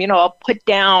 I'll put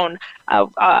down a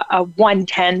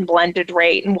 110 blended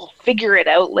rate and we'll figure it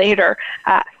out later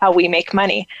how we make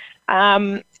money.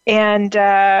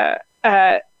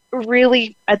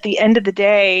 Really, at the end of the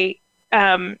day,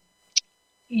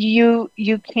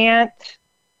 you can't.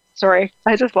 Sorry,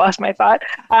 I just lost my thought.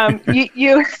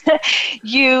 You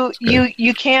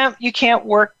can't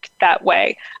work that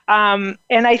way. And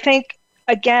I think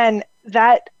again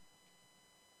that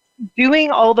doing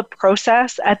all the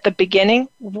process at the beginning,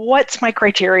 what's my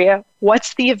criteria?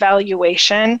 What's the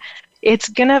evaluation? It's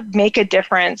going to make a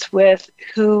difference with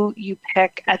who you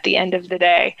pick at the end of the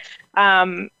day.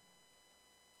 Yeah,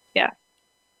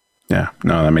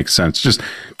 no, that makes sense. Just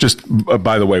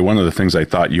by the way, one of the things I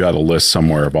thought you had a list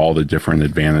somewhere of all the different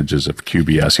advantages of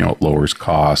QBS, it lowers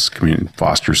costs,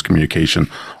 fosters communication,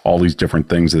 all these different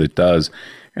things that it does.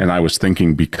 And I was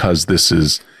thinking, because this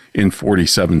is in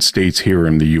 47 states here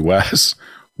in the U.S.,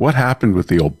 what happened with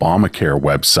the Obamacare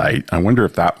website? I wonder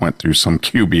if that went through some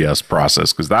QBS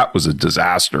process, because that was a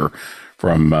disaster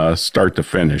from start to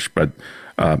finish. But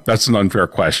that's an unfair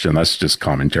question. That's just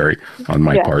commentary on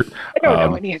my part. I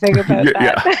don't know anything about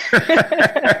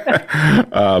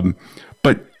that.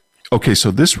 But okay, so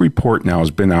this report now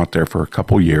has been out there for a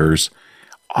couple years.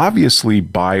 Obviously,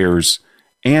 buyers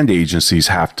and agencies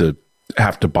have to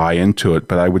buy into it,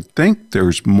 but I would think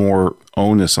there's more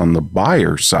onus on the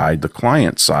buyer side, the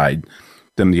client side,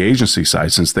 than the agency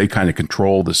side, since they kind of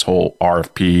control this whole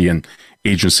RFP and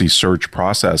agency search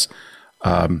process.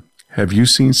 Have you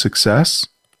seen success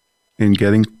in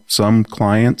getting some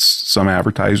clients, some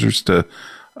advertisers to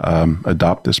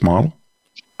adopt this model?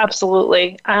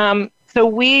 Absolutely. So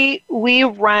we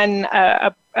run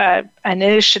an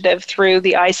initiative through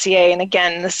the ICA, and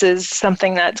again, this is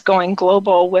something that's going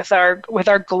global with our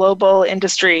global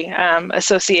industry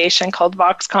association called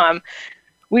Voxcom.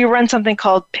 We run something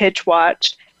called Pitch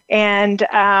Watch, and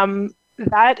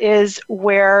that is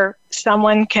where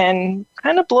someone can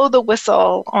kind of blow the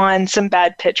whistle on some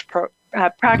bad pitch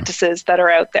practices that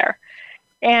are out there.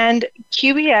 And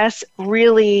QBS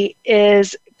really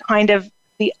is kind of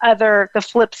the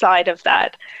flip side of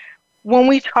that. When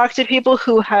we talk to people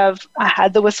who have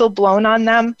had the whistle blown on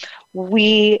them,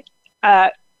 we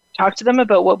talk to them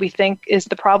about what we think is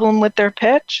the problem with their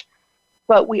pitch,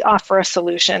 but we offer a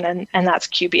solution, and that's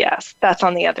QBS. That's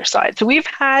on the other side. So we've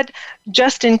had,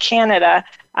 just in Canada,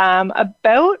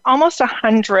 about almost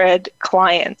 100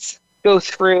 clients go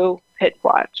through Pitch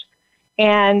Watch.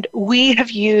 And we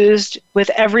have used, with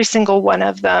every single one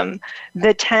of them,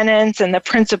 the tenets and the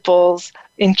principles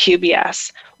in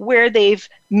QBS, where they've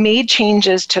made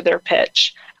changes to their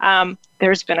pitch.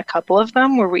 There's been a couple of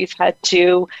them where we've had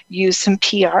to use some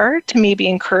PR to maybe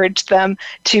encourage them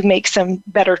to make some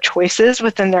better choices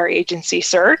within their agency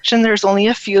search. And there's only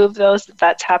a few of those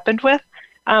that's happened with.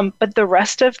 But the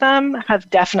rest of them have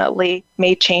definitely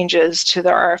made changes to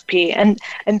their RFP.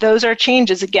 And those are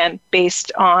changes, again,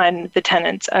 based on the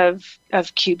tenets of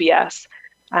QBS.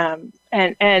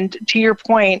 And to your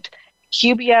point,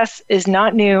 QBS is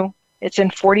not new. It's in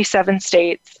 47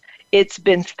 states. It's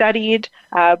been studied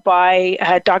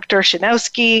by Dr.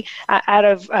 Shinowski out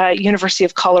of University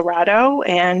of Colorado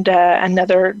and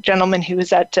another gentleman who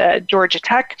was at Georgia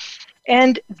Tech.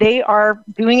 And they are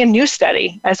doing a new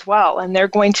study as well. And they're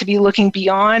going to be looking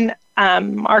beyond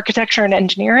architecture and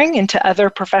engineering into other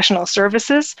professional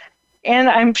services. And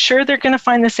I'm sure they're going to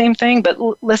find the same thing.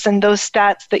 But listen, those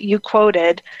stats that you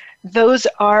quoted, those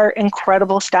are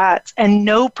incredible stats. And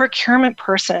no procurement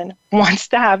person wants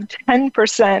to have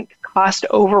 10% cost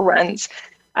overruns.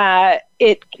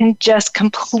 It can just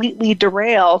completely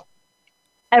derail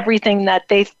everything that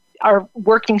they are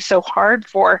working so hard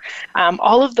for.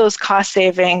 All of those cost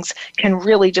savings can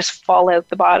really just fall out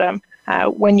the bottom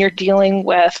when you're dealing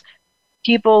with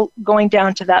people going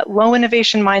down to that low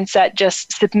innovation mindset,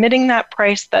 just submitting that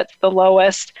price that's the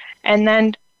lowest, and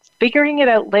then figuring it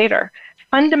out later.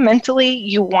 Fundamentally,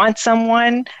 you want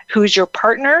someone who's your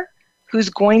partner, who's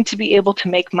going to be able to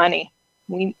make money.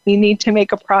 We need to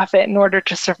make a profit in order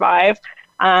to survive,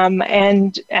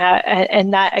 and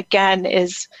that again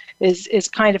is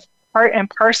kind of part and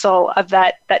parcel of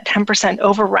that 10%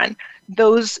 overrun.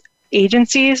 Those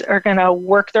agencies are going to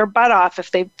work their butt off.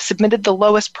 If they submitted the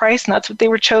lowest price and that's what they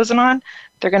were chosen on,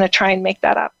 they're going to try and make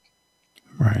that up.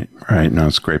 Right. No,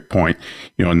 that's a great point.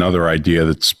 Another idea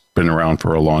that's been around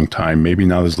for a long time, maybe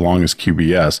not as long as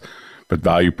QBS, but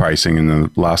value pricing. In the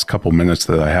last couple minutes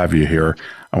that I have you here,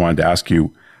 I wanted to ask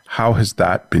you, how has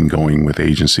that been going with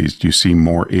agencies? Do you see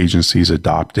more agencies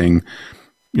adopting,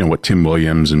 what Tim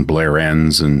Williams and Blair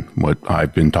Enns and what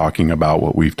I've been talking about,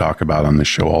 what we've talked about on this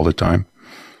show all the time?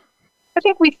 I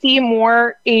think we see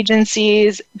more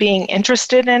agencies being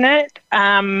interested in it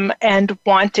and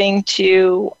wanting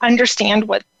to understand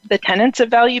what the tenets of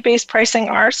value-based pricing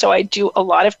are. So I do a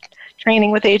lot of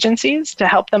training with agencies to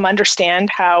help them understand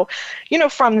how,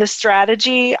 from the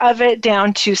strategy of it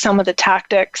down to some of the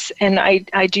tactics. And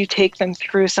I do take them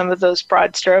through some of those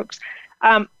broad strokes.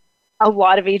 A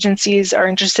lot of agencies are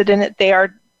interested in it. They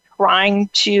are trying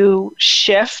to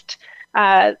shift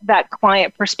that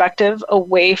client perspective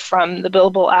away from the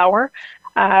billable hour.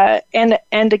 And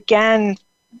again,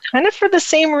 kind of for the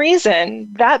same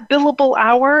reason, that billable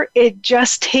hour, it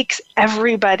just takes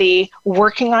everybody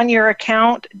working on your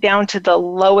account down to the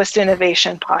lowest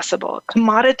innovation possible. It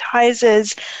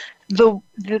commoditizes the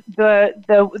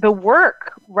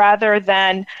work rather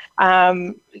than,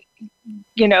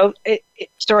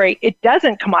 it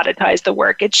doesn't commoditize the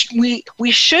work.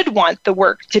 We should want the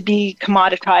work to be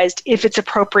commoditized if it's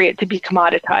appropriate to be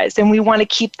commoditized. And we want to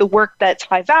keep the work that's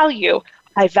high value.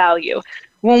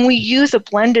 When we use a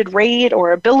blended rate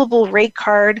or a billable rate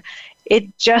card,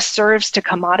 it just serves to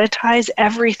commoditize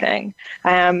everything.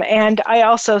 And I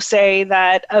also say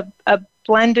that a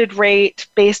blended rate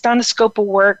based on a scope of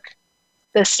work,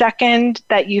 the second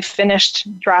that you've finished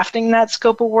drafting that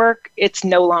scope of work, it's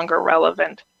no longer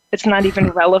relevant. It's not even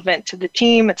relevant to the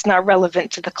team. It's not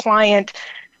relevant to the client.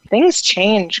 Things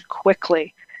change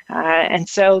quickly. And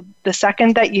so the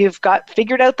second that you've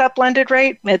figured out that blended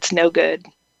rate, it's no good.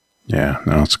 Yeah,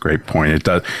 no, that's a great point. It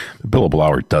does. The billable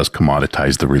hour does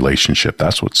commoditize the relationship.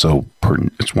 That's what's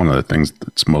it's one of the things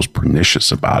that's most pernicious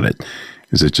about it,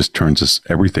 is it just turns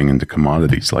everything into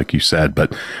commodities, like you said.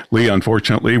 But Leah,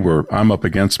 unfortunately, I'm up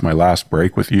against my last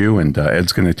break with you, and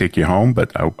Ed's going to take you home.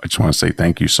 But I just want to say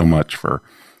thank you so much for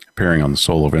appearing on the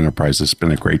Soul of Enterprise. It's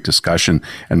been a great discussion,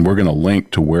 and we're going to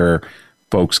link to where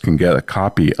folks can get a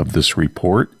copy of this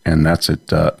report, and that's at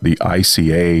the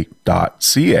ICA.ca/QBS.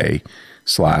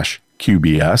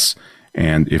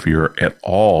 And if you're at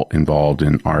all involved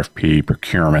in RFP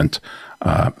procurement,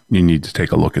 you need to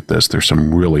take a look at this. There's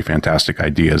some really fantastic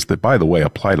ideas that, by the way,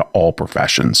 apply to all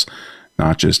professions,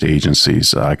 not just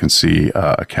agencies. I can see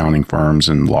accounting firms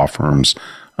and law firms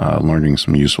learning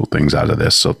some useful things out of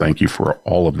this. So thank you for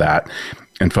all of that.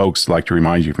 And folks, I'd like to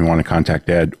remind you, if you want to contact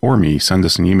Ed or me, send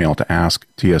us an email to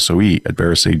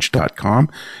asktsoe@verisage.com.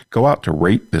 Go out to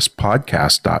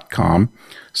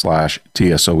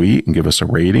ratethispodcast.com/TSOE and give us a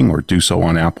rating, or do so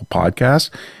on Apple Podcasts.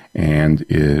 And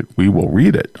we will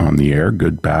read it on the air,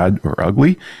 good, bad, or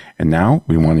ugly. And now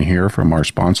we want to hear from our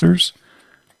sponsors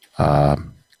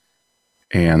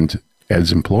and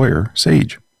Ed's employer,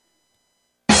 Sage.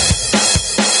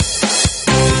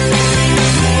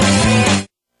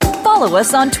 follow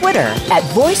us on Twitter at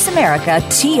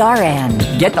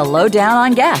VoiceAmericaTRN. Get the lowdown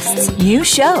on guests, new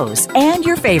shows, and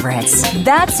your favorites.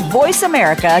 That's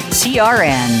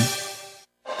VoiceAmericaTRN.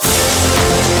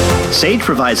 Sage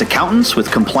provides accountants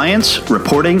with compliance,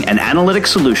 reporting, and analytic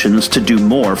solutions to do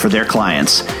more for their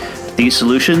clients. These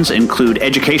solutions include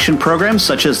education programs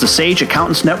such as the Sage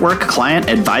Accountants Network Client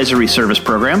Advisory Service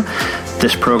Program.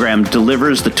 This program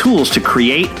delivers the tools to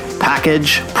create,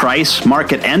 package, price,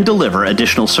 market, and deliver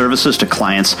additional services to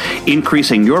clients,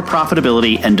 increasing your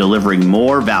profitability and delivering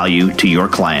more value to your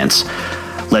clients.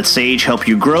 Let Sage help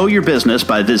you grow your business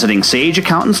by visiting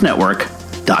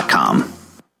sageaccountantsnetwork.com.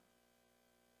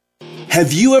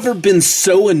 Have you ever been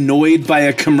so annoyed by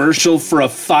a commercial for a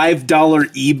 $5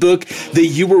 ebook that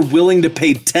you were willing to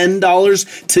pay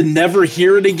 $10 to never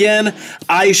hear it again?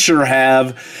 I sure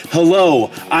have.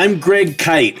 Hello, I'm Greg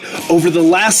Kite. Over the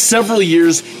last several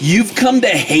years, you've come to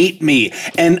hate me,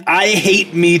 and I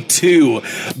hate me too.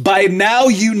 By now,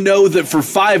 you know that for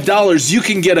 $5, you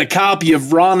can get a copy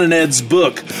of Ron and Ed's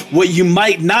book. What you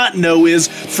might not know is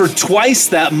for twice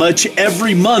that much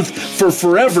every month for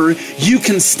forever, you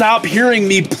can stop hearing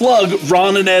me plug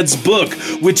Ron and Ed's book,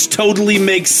 which totally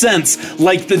makes sense,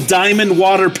 like the Diamond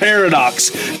Water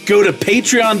Paradox. Go to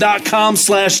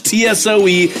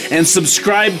patreon.com/TSOE and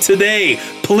subscribe today.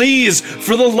 Please,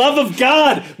 for the love of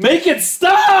God, make it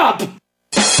stop!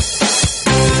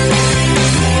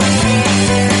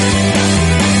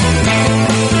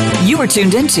 You are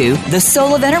tuned into The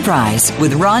Soul of Enterprise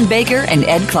with Ron Baker and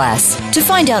Ed Class. To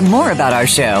find out more about our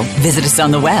show, visit us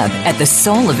on the web at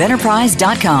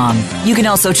thesoulofenterprise.com. You can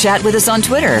also chat with us on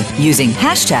Twitter using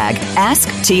hashtag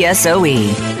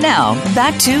AskTSOE. Now,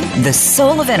 back to The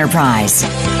Soul of Enterprise.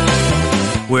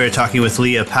 We're talking with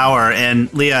Leah Power.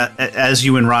 And Leah, as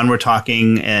you and Ron were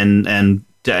talking and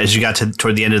as you got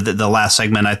toward the end of the last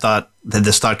segment, I thought that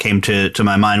this thought came to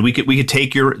my mind. We could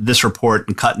take this report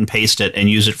and cut and paste it and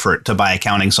use it to buy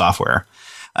accounting software,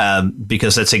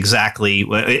 because that's exactly,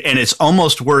 and it's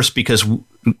almost worse because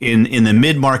in the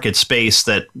mid-market space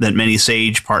that many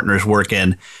Sage partners work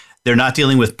in, they're not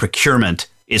dealing with procurement.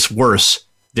 It's worse.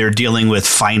 They're dealing with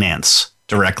finance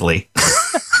directly.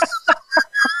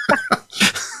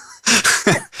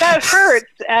 That hurts.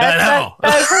 Ed. That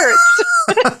hurts.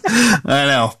 I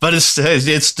know, but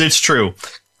it's true.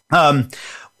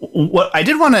 What I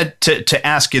did want to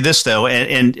ask you this though,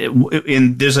 and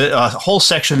there's a whole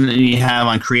section that you have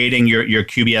on creating your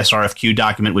QBS RFQ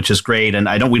document, which is great, and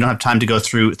we don't have time to go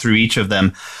through each of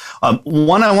them.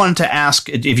 One I wanted to ask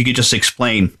if you could just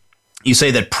explain. You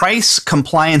say that price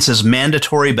compliance is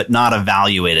mandatory but not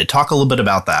evaluated. Talk a little bit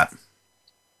about that.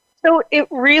 So it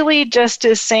really just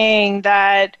is saying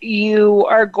that you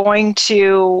are going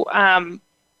to,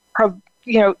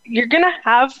 you're going to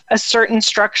have a certain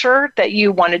structure that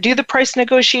you want to do the price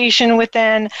negotiation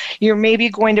within. You're maybe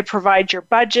going to provide your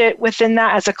budget within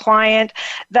that as a client,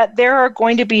 that there are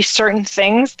going to be certain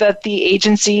things that the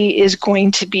agency is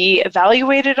going to be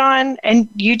evaluated on, and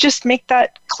you just make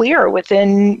that clear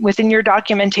within your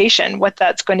documentation what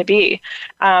that's going to be.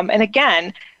 And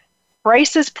again,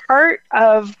 price is part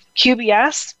of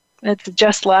QBS. It's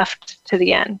just left to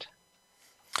the end.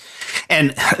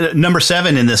 And number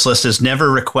 7 in this list is never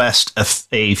request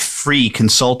a free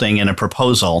consulting in a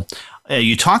proposal.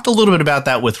 You talked a little bit about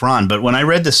that with Ron, but when I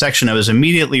read this section, I was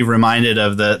immediately reminded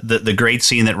of the great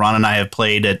scene that Ron and I have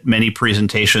played at many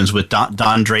presentations with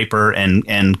Don Draper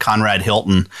and Conrad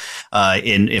Hilton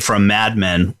from Mad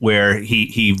Men, where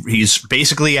he's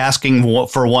basically asking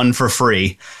for one for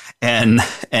free. And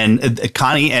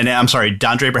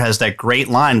Don Draper has that great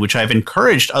line, which I've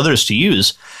encouraged others to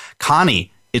use.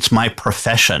 Connie, it's my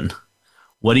profession.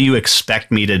 What do you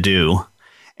expect me to do?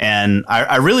 And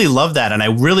I really love that. And I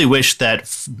really wish that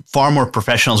far more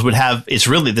professionals would have, it's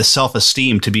really the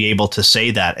self-esteem to be able to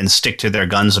say that and stick to their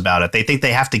guns about it. They think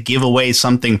they have to give away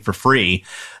something for free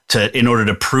in order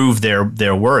to prove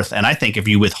their worth. And I think if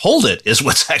you withhold it is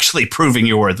what's actually proving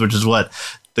your worth, which is what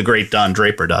the great Don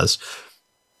Draper does.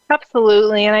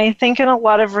 Absolutely. And I think in a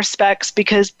lot of respects,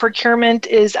 because procurement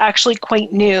is actually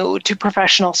quite new to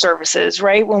professional services,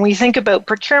 right? When we think about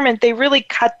procurement, they really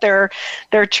cut their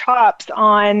chops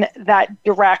on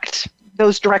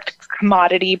those direct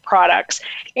commodity products.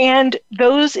 And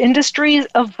those industries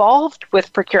evolved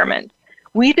with procurement.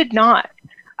 We did not.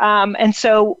 And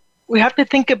so we have to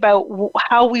think about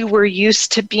how we were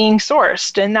used to being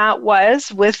sourced, and that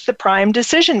was with the prime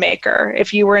decision maker.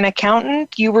 If you were an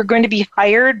accountant, you were going to be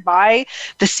hired by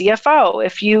the CFO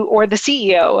or the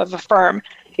CEO of a firm.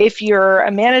 If you're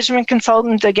a management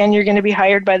consultant, again, you're going to be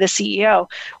hired by the CEO.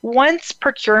 Once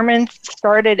procurement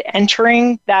started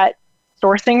entering that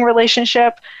sourcing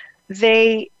relationship,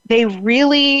 they they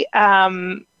really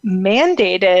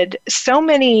mandated so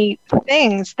many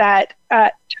things that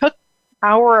took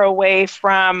power away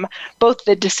from both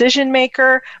the decision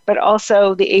maker, but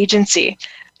also the agency.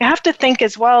 You have to think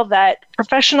as well that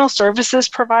professional services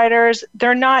providers,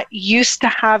 they're not used to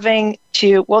having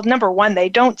to, well, number one, they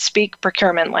don't speak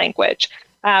procurement language.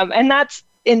 And that's,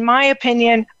 in my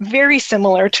opinion, very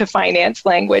similar to finance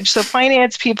language. So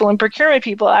finance people and procurement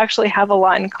people actually have a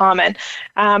lot in common.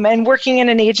 And working in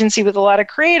an agency with a lot of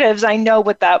creatives, I know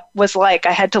what that was like.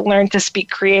 I had to learn to speak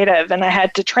creative, and I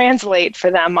had to translate for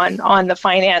them on the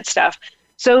finance stuff.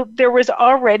 So there was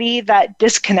already that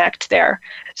disconnect there.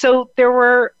 So there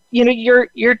were,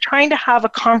 you're trying to have a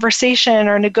conversation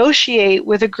or negotiate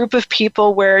with a group of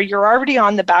people where you're already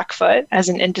on the back foot as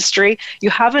an industry.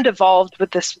 You haven't evolved with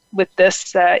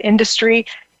this industry,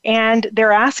 and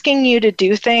they're asking you to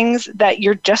do things that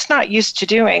you're just not used to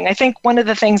doing. I think one of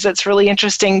the things that's really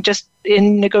interesting just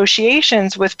in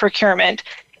negotiations with procurement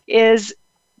is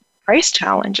price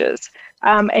challenges.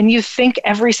 And you think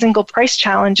every single price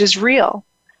challenge is real.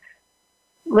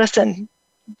 Listen,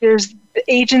 the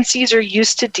agencies are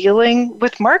used to dealing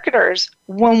with marketers.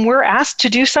 When we're asked to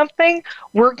do something,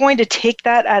 we're going to take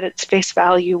that at its face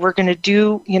value. We're going to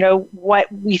do,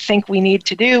 what we think we need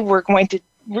to do. We're going to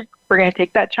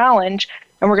take that challenge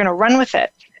and we're going to run with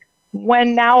it.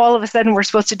 When now all of a sudden we're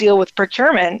supposed to deal with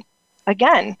procurement,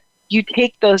 again, you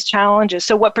take those challenges.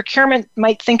 So what procurement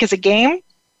might think is a game,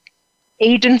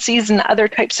 agencies and other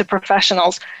types of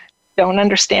professionals don't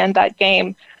understand that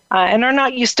game. And are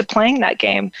not used to playing that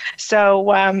game.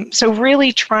 So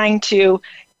really trying to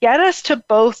get us to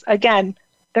both, again,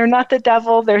 they're not the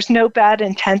devil, there's no bad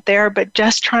intent there, but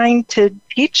just trying to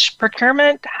teach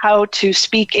procurement how to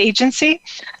speak agency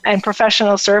and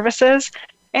professional services,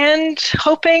 and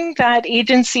hoping that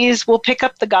agencies will pick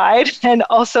up the guide and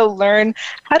also learn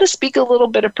how to speak a little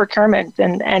bit of procurement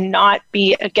and not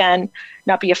be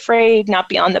afraid, not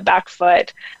be on the back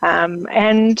foot,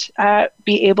 and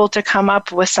be able to come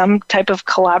up with some type of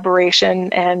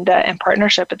collaboration and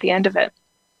partnership at the end of it.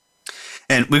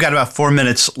 And we've got about 4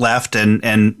 minutes left,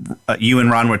 and you and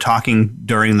Ron were talking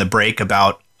during the break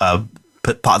about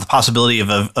the possibility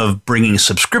of bringing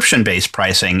subscription-based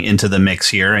pricing into the mix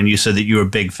here, and you said that you were a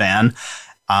big fan.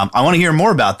 I want to hear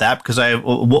more about that, because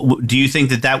do you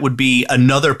think that would be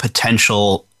another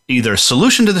potential either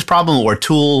solution to this problem or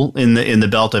tool in the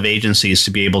belt of agencies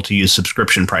to be able to use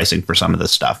subscription pricing for some of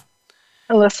this stuff?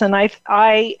 Listen,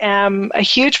 I am a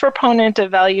huge proponent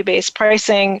of value-based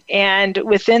pricing, and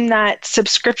within that,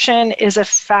 subscription is a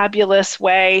fabulous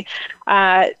way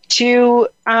to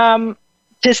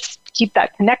keep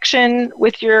that connection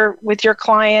with your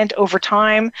client over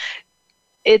time.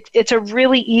 It's a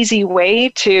really easy way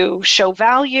to show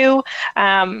value,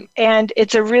 and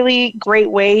it's a really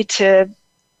great way to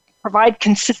provide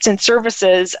consistent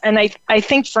services. And I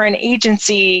think for an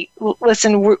agency,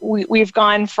 listen, we've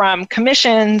gone from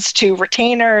commissions to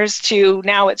retainers to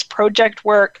now it's project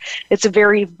work. It's a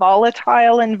very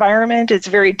volatile environment. It's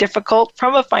very difficult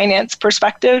from a finance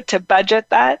perspective to budget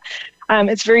that.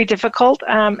 It's very difficult.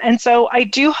 And so I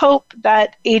do hope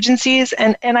that agencies,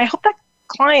 and I hope that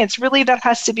clients, really that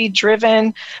has to be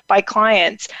driven by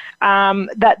clients,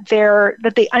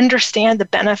 that they understand the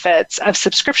benefits of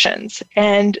subscriptions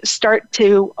and start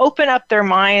to open up their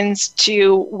minds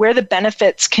to where the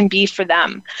benefits can be for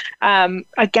them.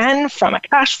 Again, from a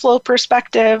cash flow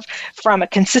perspective, from a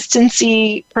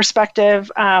consistency perspective,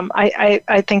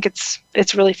 I think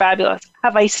it's really fabulous.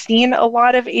 Have I seen a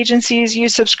lot of agencies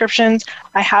use subscriptions?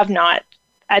 I have not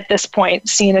at this point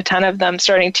seen a ton of them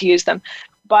starting to use them.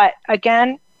 But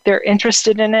again, they're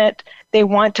interested in it. They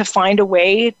want to find a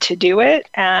way to do it.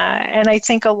 And I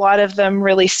think a lot of them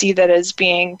really see that as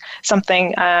being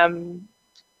something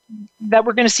that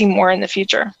we're going to see more in the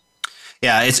future.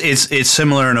 Yeah, it's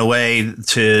similar in a way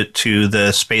to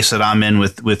the space that I'm in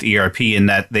with ERP, in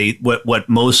that what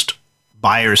most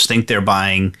buyers think they're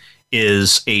buying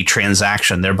is a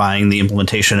transaction. They're buying the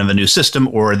implementation of a new system,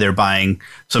 or they're buying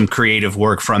some creative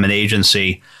work from an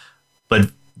agency. But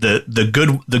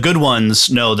the good ones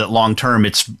know that long term,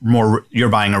 it's more you're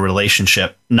buying a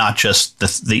relationship, not just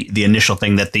the initial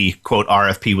thing that the quote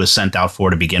RFP was sent out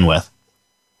for to begin with.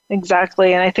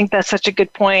 Exactly, and I think that's such a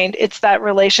good point. It's that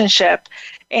relationship,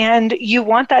 and you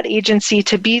want that agency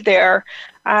to be there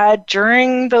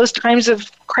during those times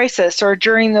of crisis or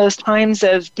during those times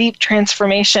of deep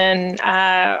transformation.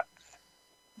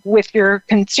 With your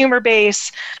consumer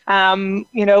base,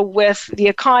 with the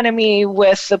economy,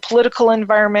 with the political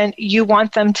environment, you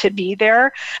want them to be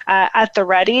there at the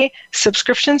ready.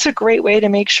 Subscription's a great way to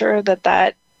make sure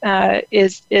that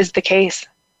is the case.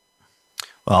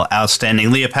 Well,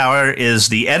 outstanding. Leah Power is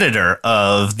the editor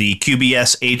of the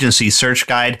QBS Agency Search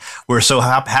Guide. We're so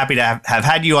happy to have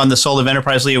had you on the Soul of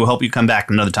Enterprise, Leah. We hope you come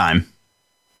back another time.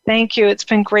 Thank you. It's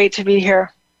been great to be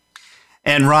here.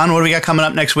 And Ron, what do we got coming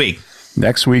up next week?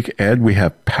 Next week, Ed, we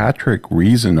have Patrick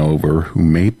Reasonover, who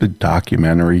made the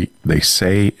documentary They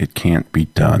Say It Can't Be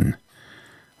Done,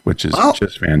 which is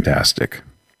just fantastic.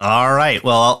 All right.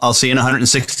 Well, I'll see you in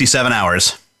 167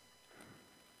 hours.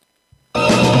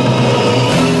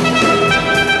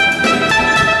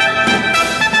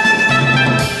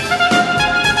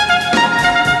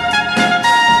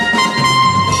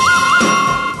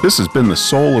 This has been the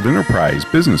Soul of Enterprise,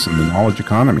 Business in the Knowledge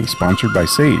Economy, sponsored by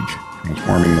SAGE,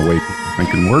 transforming the way people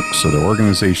think and work so their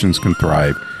organizations can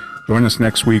thrive. Join us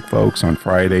next week, folks, on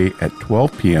Friday at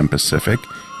 12 p.m. Pacific.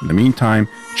 In the meantime,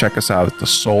 check us out at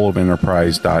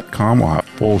thesoulofenterprise.com. We'll have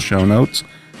full show notes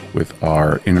with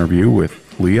our interview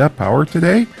with Leah Power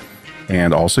today.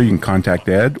 And also, you can contact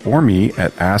Ed or me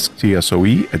at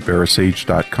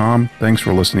asktsoe@verasage.com. Thanks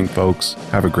for listening, folks.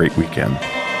 Have a great weekend.